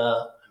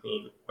 Atlanta,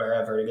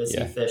 wherever to go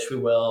see Fish, we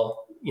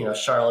will.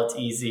 Charlotte's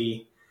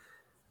easy.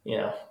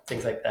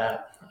 Things like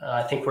that.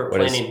 I think we're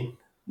planning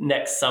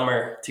next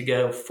summer to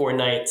go 4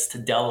 nights to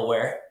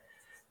Delaware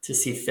to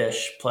see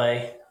Fish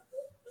play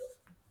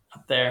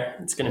up there.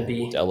 It's going to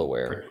be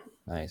Delaware.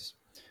 Nice.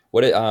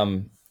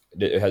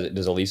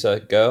 Does Elisa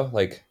go?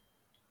 Like,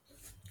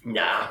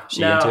 nah,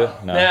 she into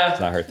it? No, it's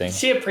not her thing.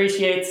 She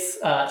appreciates,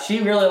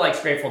 she really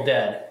likes Grateful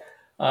Dead.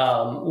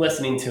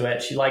 Listening to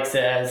it. She likes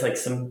it as like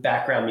some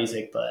background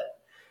music, but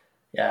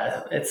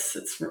yeah, it's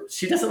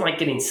she doesn't like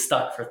getting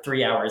stuck for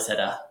 3 hours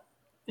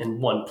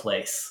in one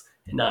place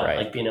and not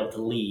like being able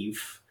to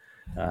leave.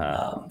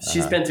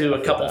 She's been to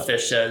a couple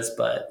Fish shows,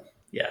 but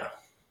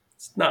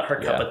it's not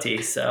her cup of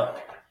tea. So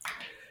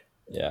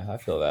I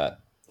feel that.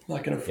 I'm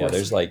not gonna force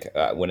there's like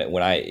when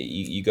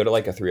you go to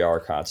like a 3-hour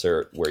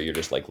concert where you're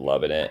just like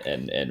loving it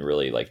and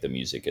really like the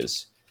music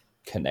is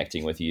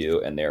connecting with you,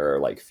 and there are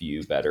like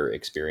few better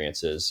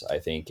experiences, I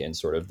think, in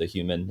sort of the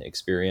human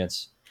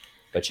experience.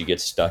 But you get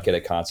stuck at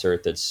a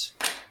concert that's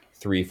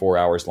 3-4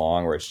 hours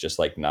long where it's just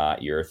like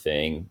not your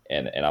thing.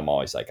 And I'm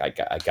always like, I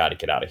got to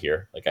get out of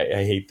here. Like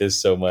I hate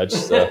this so much.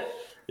 So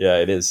yeah,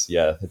 it is.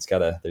 Yeah. There's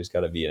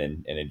gotta be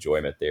an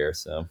enjoyment there.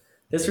 So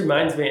this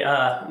reminds me,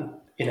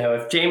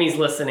 if Jamie's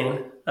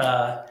listening,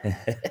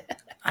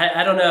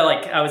 I don't know,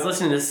 like I was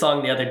listening to this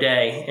song the other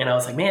day and I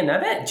was like, man, I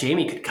bet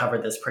Jamie could cover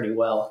this pretty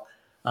well.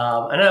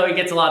 I know he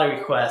gets a lot of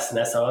requests and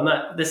that's so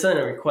this isn't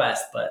a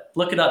request, but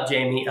look it up,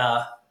 Jamie.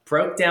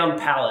 Broke Down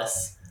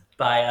Palace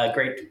by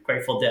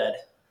Grateful Dead.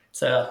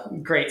 It's a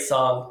great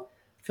song.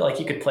 I feel like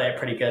you could play it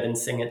pretty good and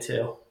sing it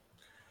too.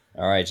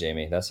 All right,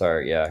 Jamie. That's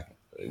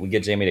we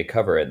get Jamie to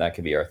cover it and that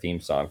could be our theme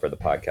song for the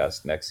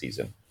podcast next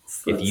season.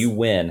 If you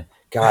win,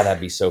 God,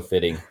 that'd be so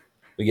fitting.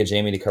 We get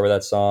Jamie to cover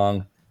that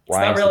song. It's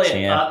not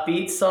really an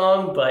upbeat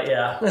song, but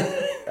yeah.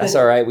 That's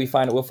all right. We'll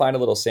find a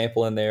little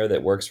sample in there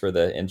that works for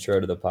the intro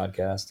to the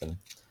podcast.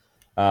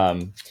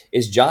 And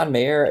is John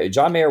Mayer?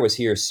 John Mayer was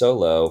here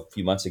solo a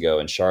few months ago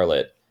in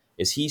Charlotte.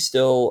 Is he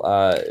still?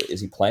 Is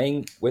he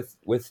playing with?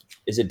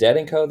 Is it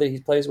Dead & Co that he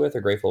plays with,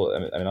 or Grateful? I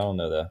mean, I don't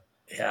know the.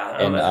 Yeah.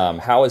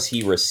 And how is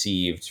he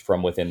received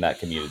from within that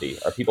community?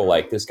 Are people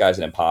like, this guy's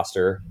an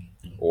imposter,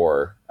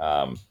 or?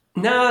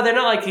 No, they're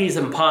not like he's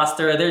an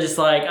imposter. They're just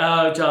like,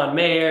 oh, John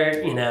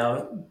Mayer,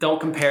 don't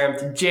compare him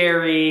to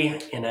Jerry.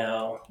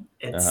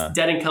 It's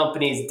Dead &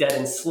 Company's Dead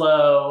and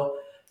Slow.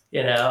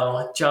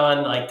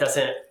 John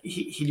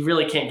he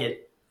really can't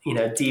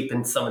get, deep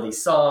in some of these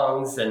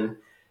songs and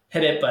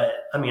hit it. But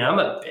I mean, I'm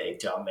a big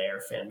John Mayer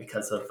fan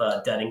because of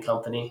Dead &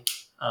 Company.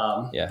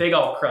 Big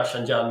old crush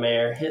on John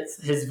Mayer.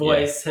 His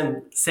voice,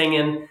 him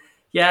singing.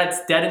 Yeah,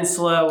 it's Dead and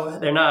Slow.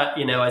 They're not,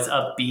 as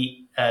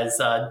upbeat as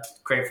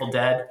Grateful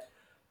Dead.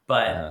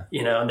 But,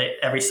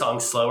 every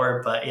song's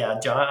slower. But, yeah,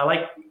 I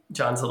like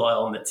John's little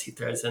elements he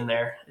throws in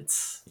there.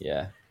 It's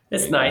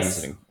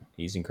nice.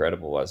 He's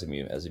incredible as a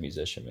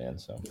musician, man.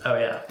 So. Oh,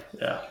 yeah.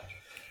 Yeah.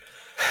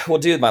 Well,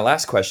 dude, my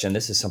last question,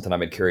 this is something I've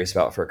been curious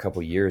about for a couple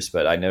of years,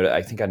 but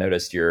I think I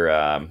noticed your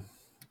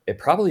it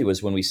probably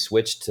was when we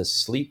switched to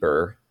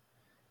Sleeper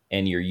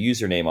and your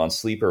username on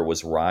Sleeper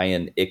was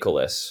Ryan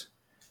Icculus.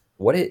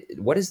 What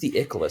is the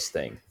Icculus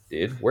thing,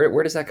 dude?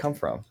 Where does that come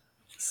from?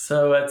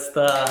 So it's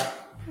the...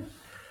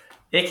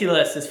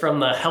 Icculus is from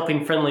the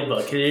Helping Friendly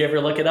book. Did you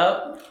ever look it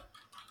up?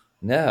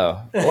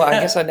 No. Well, I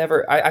guess I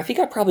never. I think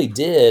I probably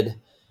did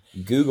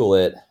Google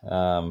it.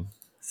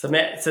 So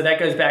that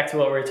goes back to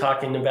what we were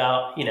talking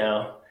about.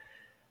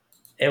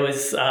 It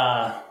was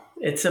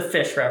it's a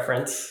fish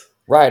reference.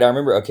 Right. I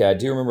remember. Okay, I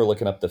do remember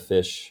looking up the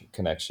fish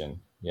connection.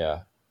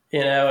 Yeah.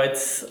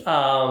 It's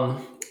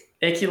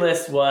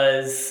Icculus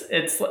was.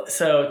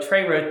 So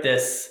Trey wrote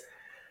this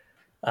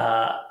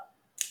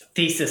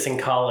thesis in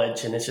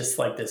college, and it's just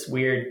like this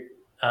weird.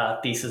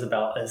 Thesis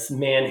about this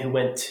man who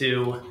went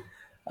to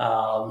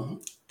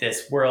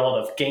this world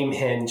of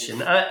Gamehenge,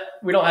 and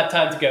we don't have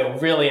time to go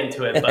really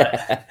into it,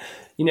 but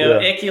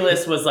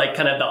Icculus was like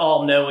kind of the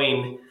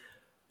all-knowing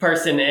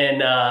person in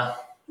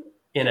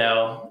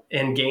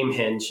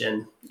Gamehenge,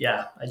 and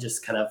I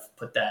just kind of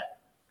put that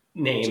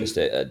name. Just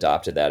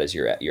adopted that as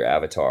your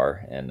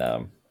avatar,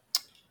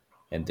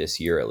 and this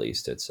year at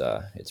least, it's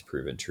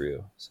proven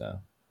true. So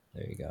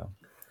there you go.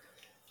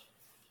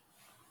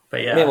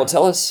 But yeah, man, well,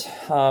 tell us.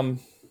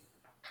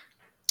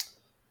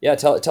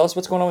 Tell us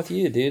what's going on with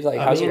you, dude. Like,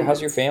 how's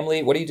your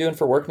family? What are you doing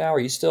for work now?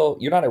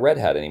 You're not a Red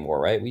Hat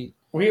anymore, right?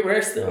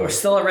 We're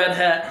still a Red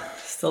Hat.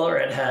 Still a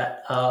Red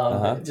Hat.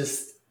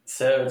 Just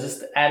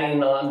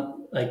adding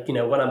on,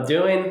 what I'm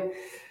doing,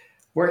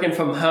 working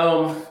from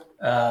home.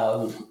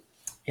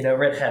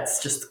 Red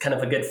Hat's just kind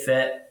of a good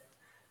fit.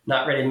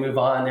 Not ready to move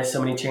on. There's so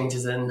many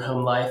changes in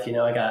home life.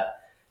 I got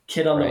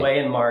kid on the way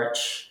in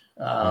March.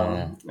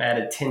 I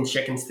added 10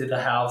 chickens to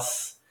the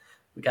house.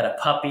 We got a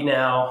puppy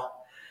now.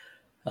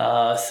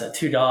 So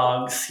 2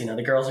 dogs,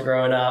 the girls are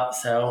growing up.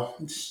 So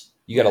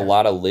you got a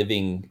lot of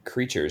living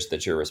creatures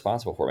that you're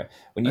responsible for.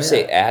 When you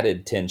say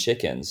added 10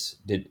 chickens,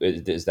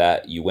 is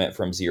that you went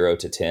from 0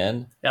 to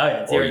 10? Oh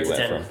yeah, 0 to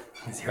 10.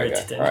 0 to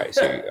 10. All right.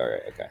 So all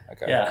right. Okay.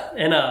 Yeah.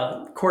 And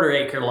a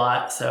quarter-acre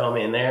lot. So, I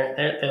mean,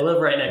 they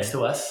live right next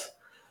to us.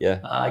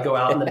 Yeah. I go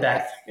out in the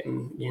back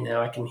and,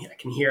 I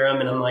can hear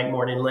them and I'm like,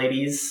 morning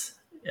ladies.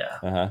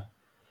 Yeah.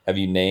 Have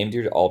you named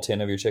all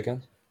 10 of your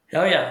chickens?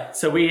 Oh yeah.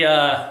 So we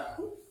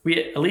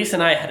Elise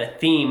and I had a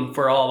theme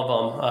for all of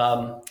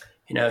them.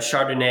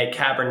 Chardonnay,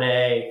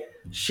 Cabernet,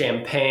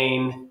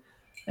 Champagne,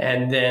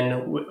 and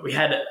then we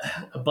had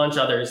a bunch of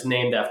others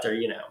named after,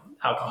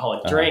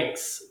 alcoholic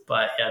drinks.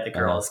 But the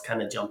girls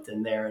kind of jumped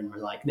in there and were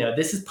like, no,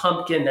 this is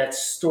pumpkin.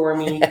 That's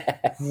Stormy,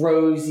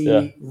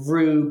 Rosie,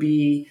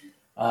 Ruby.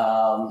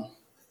 I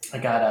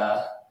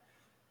got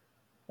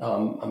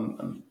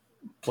I'm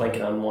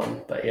blanking on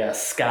one, but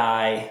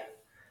Sky.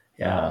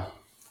 Yeah.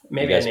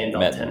 Maybe I named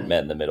all 10.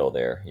 Met in the middle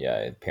there.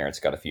 Yeah. Parents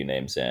got a few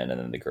names in and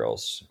then the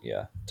girls,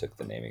 took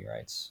the naming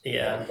rights.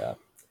 Yeah.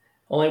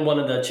 Only one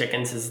of the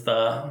chickens is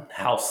the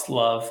house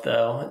love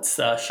though. It's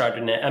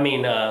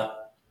Chardonnay.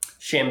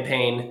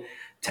 Champagne.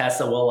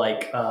 Tessa will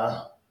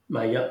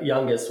my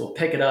youngest will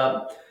pick it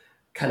up,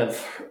 kind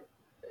of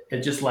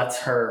it just lets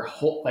her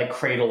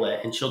cradle it,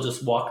 and she'll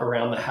just walk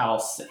around the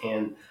house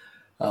and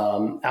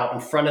out in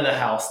front of the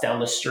house down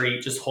the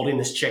street, just holding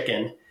this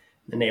chicken.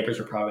 The neighbors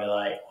are probably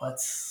like,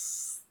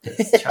 "What's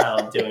this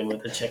child doing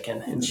with the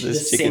chicken?" And she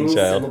just sings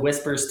and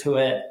whispers to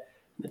it.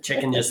 The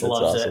chicken just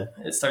loves awesome.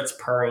 It. It starts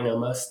purring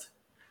almost.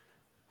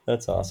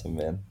 That's awesome,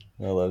 man.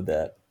 I love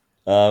that.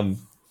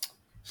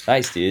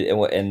 Nice, dude.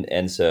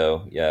 And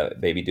so, yeah,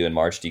 baby due in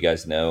March. Do you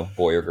guys know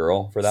boy or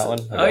girl for that one?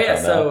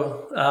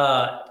 So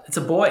it's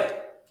a boy.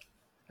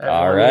 Everyone,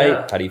 all right.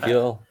 Yeah, how do you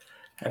feel?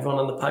 Everyone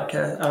on the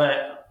podcast,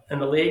 in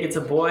the league, it's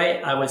a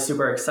boy. I was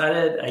super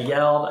excited. I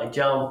yelled. I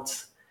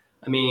jumped.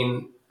 I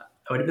mean,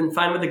 I would have been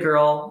fine with a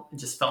girl. It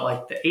just felt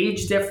like the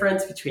age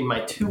difference between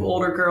my two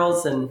older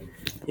girls and,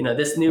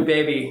 this new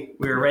baby.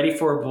 We were ready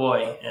for a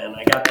boy, and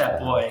I got that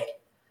boy.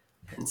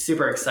 And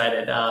super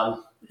excited.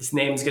 His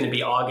name's going to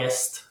be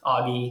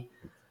Augie.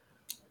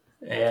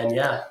 And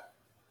yeah.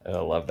 I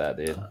love that,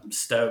 dude. I'm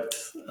stoked.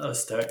 I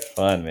was stoked.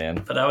 Fun,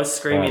 man. But I was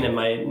screaming, and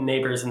my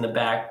neighbors in the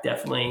back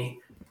definitely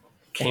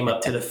came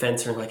up to the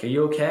fence and were like, "Are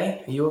you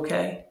okay? Are you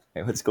okay?"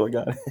 Hey, what's going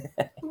on?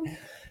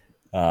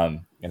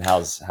 And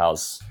how's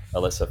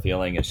Alyssa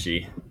feeling? Is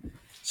she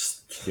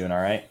doing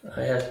all right?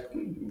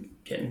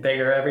 Getting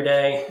bigger every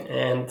day,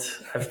 and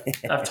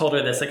I've told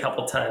her this a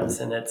couple times,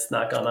 and it's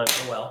not gone on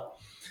so well.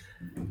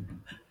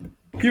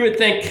 You would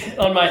think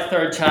on my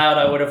third child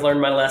I would have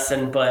learned my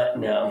lesson, but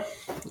no.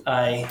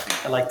 I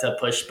like to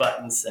push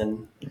buttons,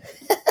 and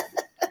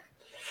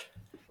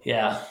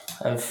yeah,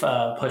 I've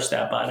pushed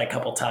that button a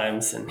couple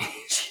times, and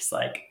she's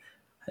like,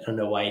 "I don't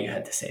know why you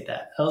had to say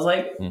that." I was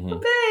like,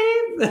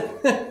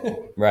 "Babe."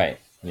 Right.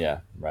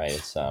 Yeah. Right.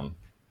 It's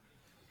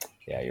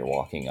yeah, you're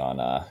walking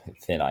on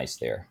thin ice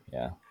there.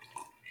 Yeah.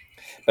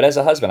 But as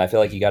a husband, I feel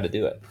like you got to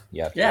do it.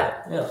 You have to.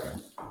 Yeah.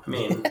 I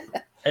mean,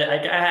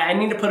 I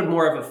need to put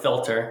more of a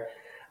filter.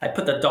 I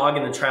put the dog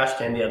in the trash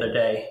can the other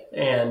day,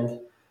 and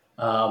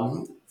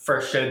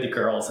first showed the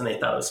girls, and they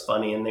thought it was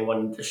funny, and they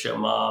wanted to show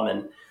mom.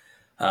 And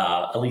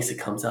Elisa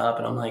comes up,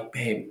 and I'm like,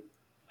 "Babe,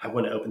 I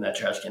want to open that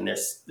trash can.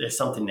 There's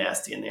something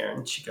nasty in there."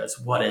 And she goes,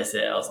 "What is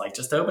it?" I was like,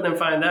 "Just open and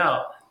find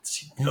out."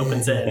 She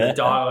opens it, and the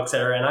dog looks at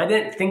her, and I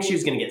didn't think she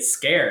was going to get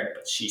scared,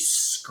 but she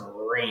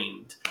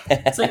screamed.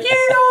 It's like,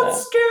 "You don't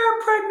scare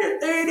a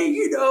pregnant lady.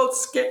 You don't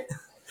scare."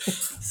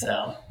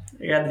 So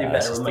I got to do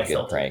better with my filter. That's just a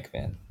good prank,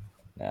 man.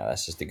 No,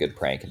 that's just a good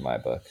prank in my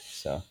book.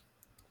 So.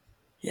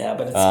 Yeah,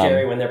 but it's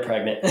scary when they're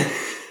pregnant.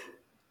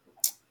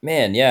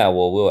 Man, yeah.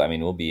 Well,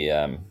 we'll be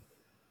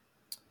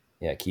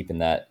keeping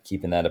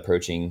that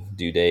approaching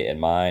due date in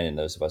mind, and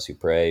those of us who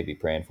pray, be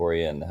praying for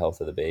you and the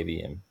health of the baby.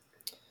 And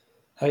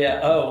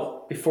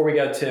before we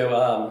go to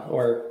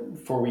or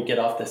before we get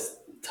off this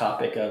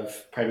topic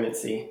of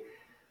pregnancy,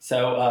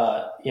 so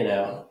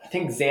I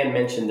think Zan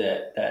mentioned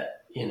it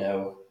that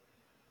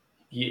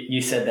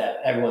you said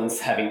that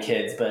everyone's having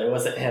kids, but it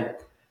wasn't him.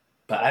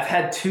 But I've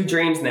had 2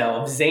 dreams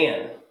now of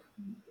Zan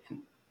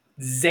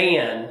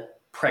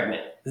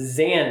pregnant.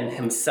 Zan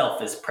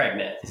himself is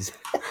pregnant.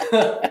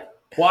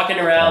 Walking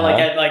around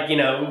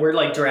we're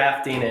like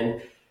drafting,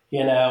 and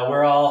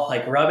we're all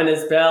like rubbing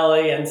his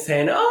belly and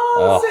saying,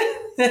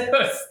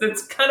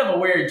 it's kind of a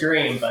weird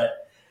dream,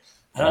 but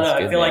I don't know.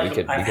 I feel like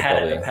I've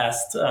had it the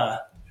past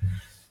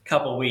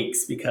couple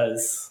weeks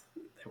because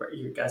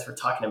you guys were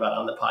talking about it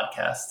on the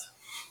podcast.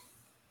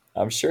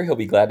 I'm sure he'll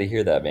be glad to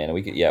hear that, man.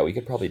 We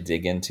could probably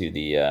dig into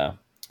the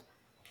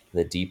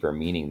deeper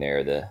meaning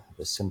there, the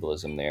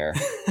symbolism there.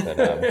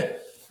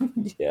 But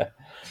yeah,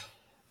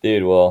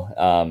 dude. Well,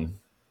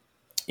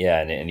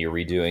 and you're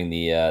redoing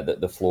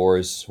the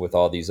floors with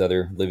all these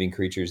other living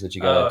creatures that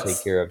you gotta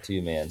take care of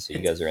too, man. So you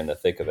guys are in the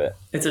thick of it.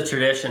 It's a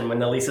tradition.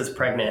 When Elisa's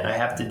pregnant, I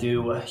have to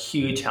do a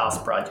huge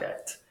house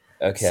project.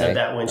 Okay. So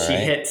that when she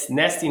hits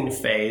nesting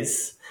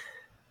phase,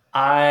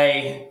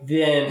 I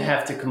then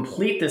have to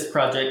complete this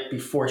project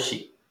before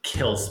she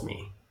kills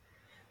me.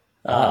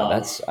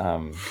 That's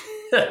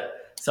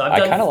so I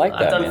kind of like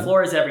that. I've done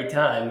floors every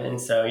time, and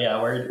so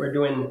we're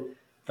doing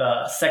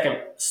the second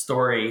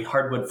story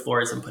hardwood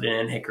floors and putting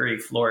in hickory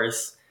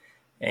floors,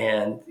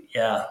 and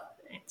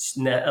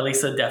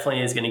Elisa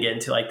definitely is going to get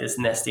into like this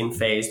nesting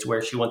phase to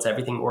where she wants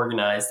everything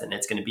organized, and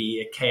it's going to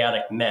be a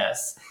chaotic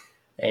mess,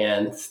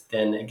 and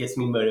then it gives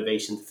me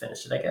motivation to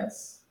finish it, I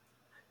guess.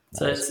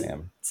 So it's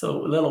a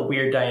little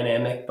weird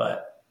dynamic,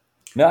 but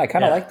no, I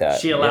kind of like that.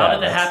 She allowed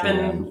it to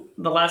happen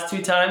the last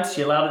 2 times.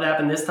 She allowed it to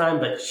happen this time,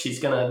 but she's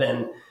going to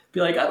then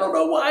be like, "I don't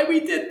know why we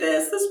did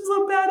this. This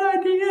was a bad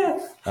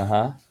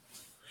idea."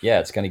 Yeah,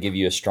 it's going to give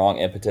you a strong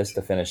impetus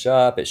to finish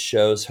up. It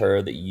shows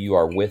her that you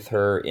are with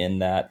her in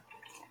that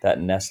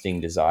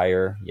nesting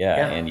desire.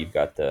 Yeah. And you've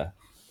got the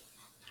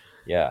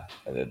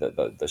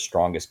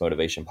strongest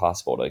motivation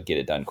possible to get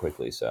it done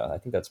quickly. So I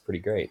think that's pretty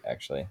great,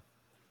 actually.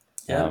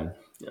 Man,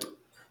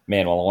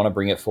 well, I want to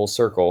bring it full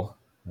circle.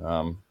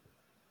 I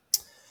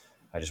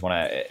just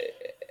want to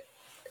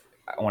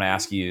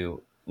ask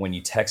you, when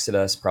you texted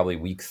us probably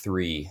week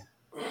 3,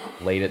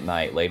 late at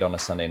night, late on a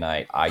Sunday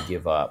night, I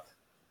give up.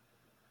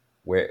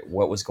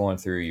 What was going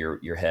through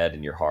your head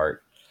and your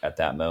heart at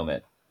that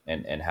moment,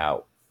 and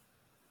how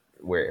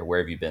where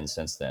have you been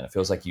since then? It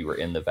feels like you were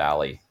in the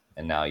valley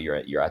and now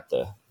you're at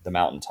the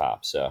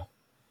mountaintop. So,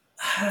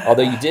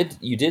 although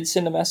you did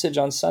send a message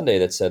on Sunday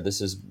that said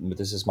this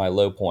is my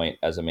low point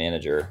as a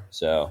manager.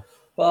 So,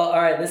 well,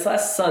 all right, this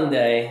last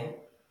Sunday,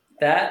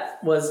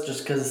 that was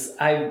just because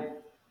I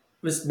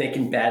was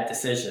making bad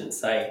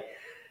decisions.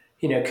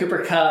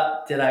 Cooper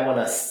Kupp, did I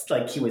want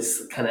to, he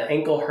was kind of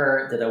ankle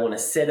hurt. Did I want to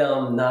sit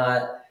him?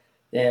 Not.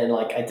 Then,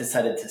 I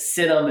decided to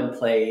sit him and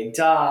play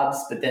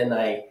Dobbs, but then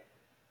I,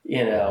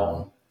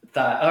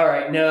 thought, all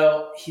right,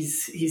 no,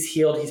 he's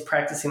healed. He's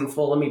practicing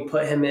full. Let me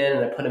put him in,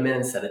 and I put him in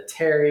instead of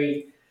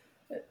Terry.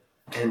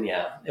 And,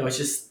 it was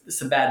just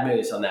some bad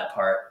moves on that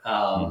part.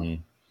 But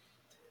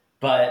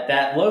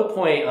that low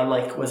point on,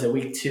 was it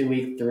week 2,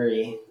 week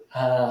 3?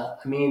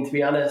 To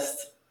be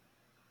honest,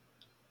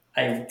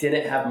 I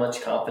didn't have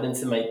much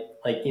confidence in my,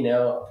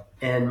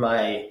 in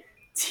my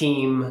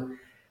team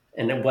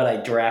and what I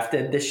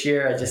drafted this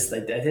year.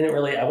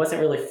 I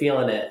wasn't really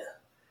feeling it.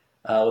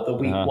 With the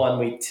week 1,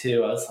 week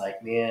 2, I was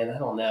like, man, I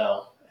don't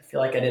know. I feel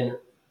like I didn't,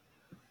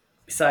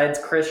 besides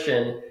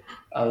Christian,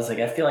 I was like,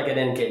 I feel like I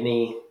didn't get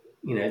any,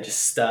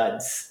 just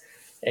studs.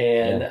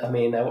 And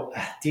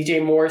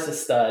DJ Moore's a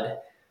stud,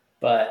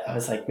 but I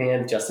was like,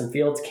 man, Justin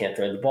Fields can't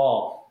throw the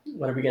ball.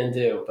 What are we going to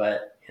do?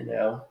 But,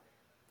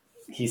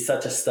 he's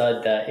such a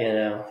stud that,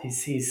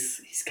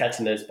 he's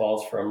catching those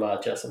balls from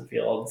Justin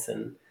Fields.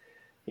 And,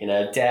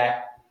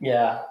 Dak,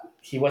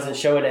 he wasn't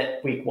showing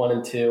it week 1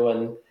 and 2.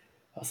 And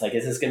I was like,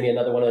 is this going to be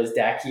another one of those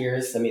Dak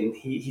years? I mean,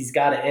 he's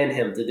got it in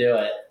him to do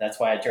it. That's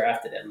why I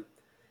drafted him.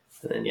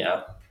 And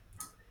then,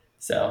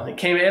 so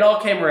it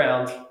all came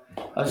around.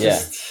 I was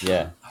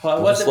it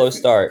was a slow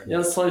start. It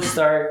was a slow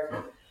start.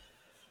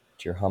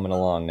 But you're humming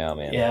along now,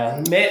 man.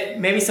 Yeah.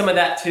 Maybe some of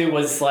that too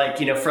was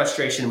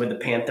frustration with the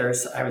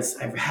Panthers. I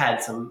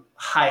had some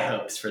high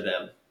hopes for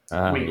them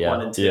week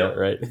 1 and 2. Yeah,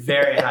 right.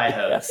 Very high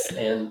hopes.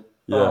 And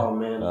oh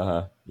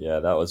man. Yeah,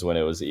 that was when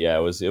it was. Yeah,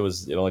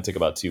 it only took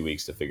about 2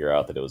 weeks to figure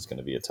out that it was going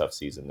to be a tough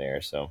season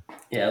there. So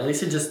yeah,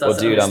 Lisa just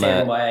doesn't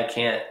understand why I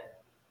can't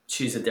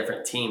choose a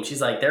different team.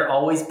 She's like, they're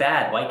always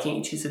bad. Why can't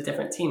you choose a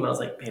different team? I was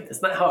like, babe,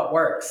 that's not how it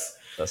works.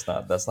 That's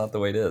not the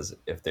way it is.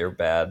 If they're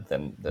bad,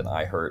 then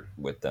I hurt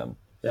with them.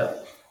 Yeah.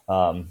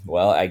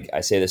 Well,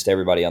 I say this to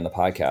everybody on the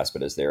podcast,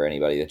 but is there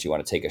anybody that you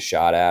want to take a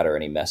shot at, or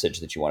any message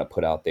that you want to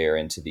put out there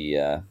into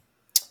the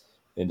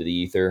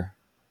ether? Or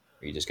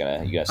are you just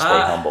gonna stay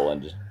humble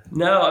and just...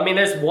 No,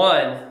 there's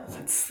one.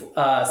 It's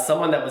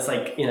someone that was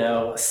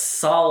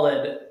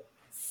solid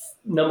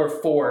number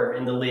 4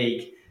 in the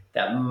league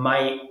that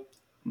might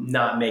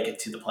not make it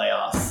to the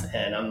playoffs,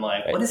 and I'm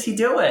like, what is he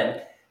doing?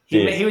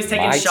 He was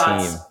taking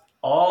shots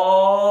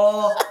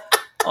all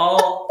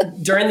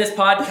during this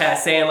podcast,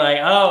 saying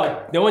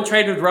oh, no one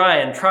traded with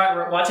Ryan.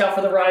 Watch out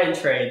for the Ryan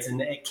trades,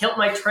 and it killed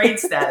my trade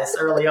status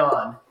early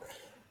on.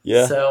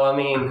 Yeah.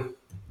 So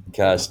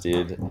gosh,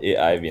 dude,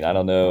 I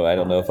don't know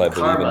if I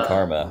believe in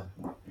karma,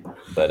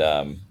 but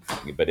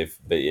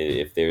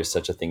if there's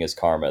such a thing as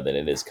karma, then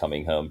it is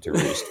coming home to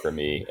roost for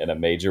me in a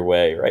major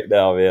way right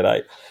now,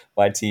 man.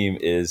 My team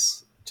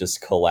is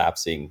just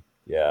collapsing.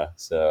 Yeah,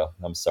 so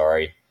I'm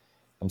sorry.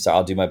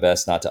 I'll do my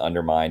best not to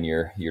undermine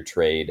your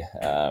trade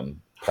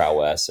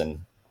prowess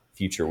and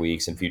future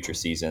weeks and future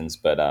seasons,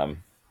 but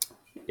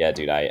yeah,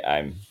 dude,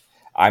 I'm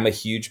a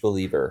huge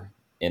believer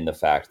in the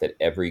fact that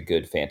every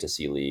good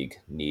fantasy league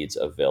needs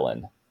a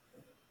villain.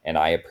 And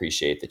I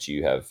appreciate that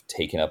you have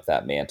taken up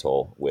that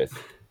mantle with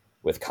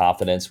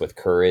confidence, with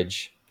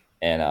courage.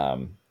 And I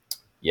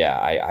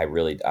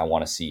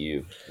want to see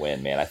you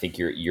win, man. I think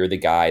you're the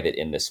guy that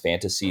in this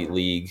fantasy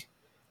league,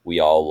 we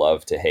all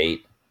love to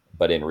hate,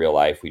 but in real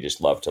life, we just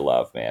love to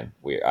love, man.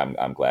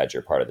 I'm glad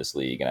you're part of this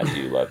league, and I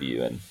do love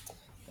you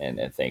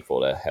and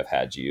thankful to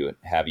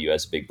have you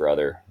as a big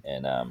brother.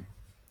 And I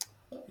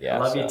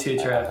love you too,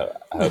 Trev.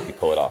 I hope you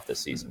pull it off this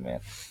season,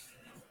 man.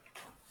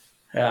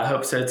 Yeah, I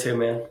hope so too,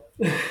 man.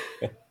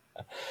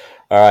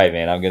 All right,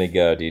 man. I'm gonna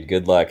go, dude.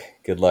 Good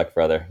luck,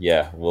 brother.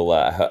 Yeah, we'll.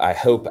 I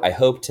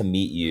hope to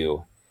meet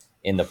you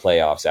in the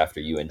playoffs after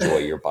you enjoy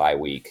your bye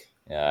week.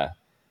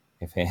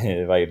 If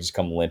I could just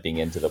come limping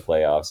into the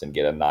playoffs and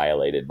get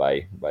annihilated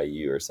by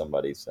you or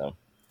somebody. So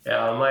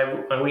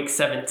yeah, my week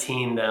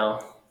 17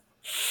 now.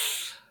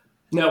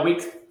 No,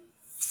 week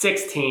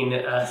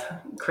 16.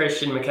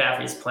 Christian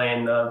McCaffrey's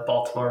playing the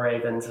Baltimore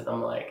Ravens, and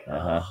I'm like,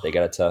 they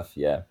got it tough.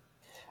 Yeah.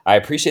 I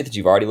appreciate that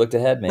you've already looked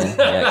ahead, man.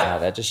 Yeah,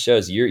 God, that just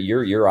shows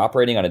you're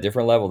operating on a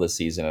different level this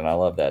season, and I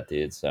love that,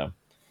 dude. So,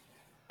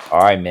 all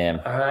right, man.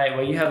 All right.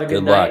 Well, you have a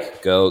good night.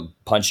 Luck. Go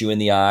punch you in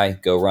the eye.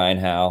 Go Ryan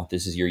Howe.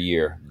 This is your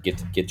year.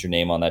 Get your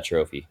name on that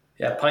trophy.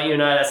 Yeah, punt you in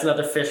the eye. That's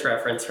another fish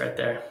reference right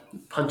there.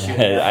 Punch you in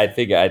the eye. I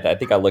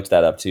think I looked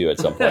that up too at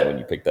some point when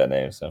you picked that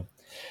name. So,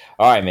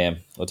 all right, man.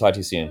 We'll talk to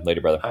you soon.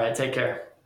 Later, brother. All right. Take care.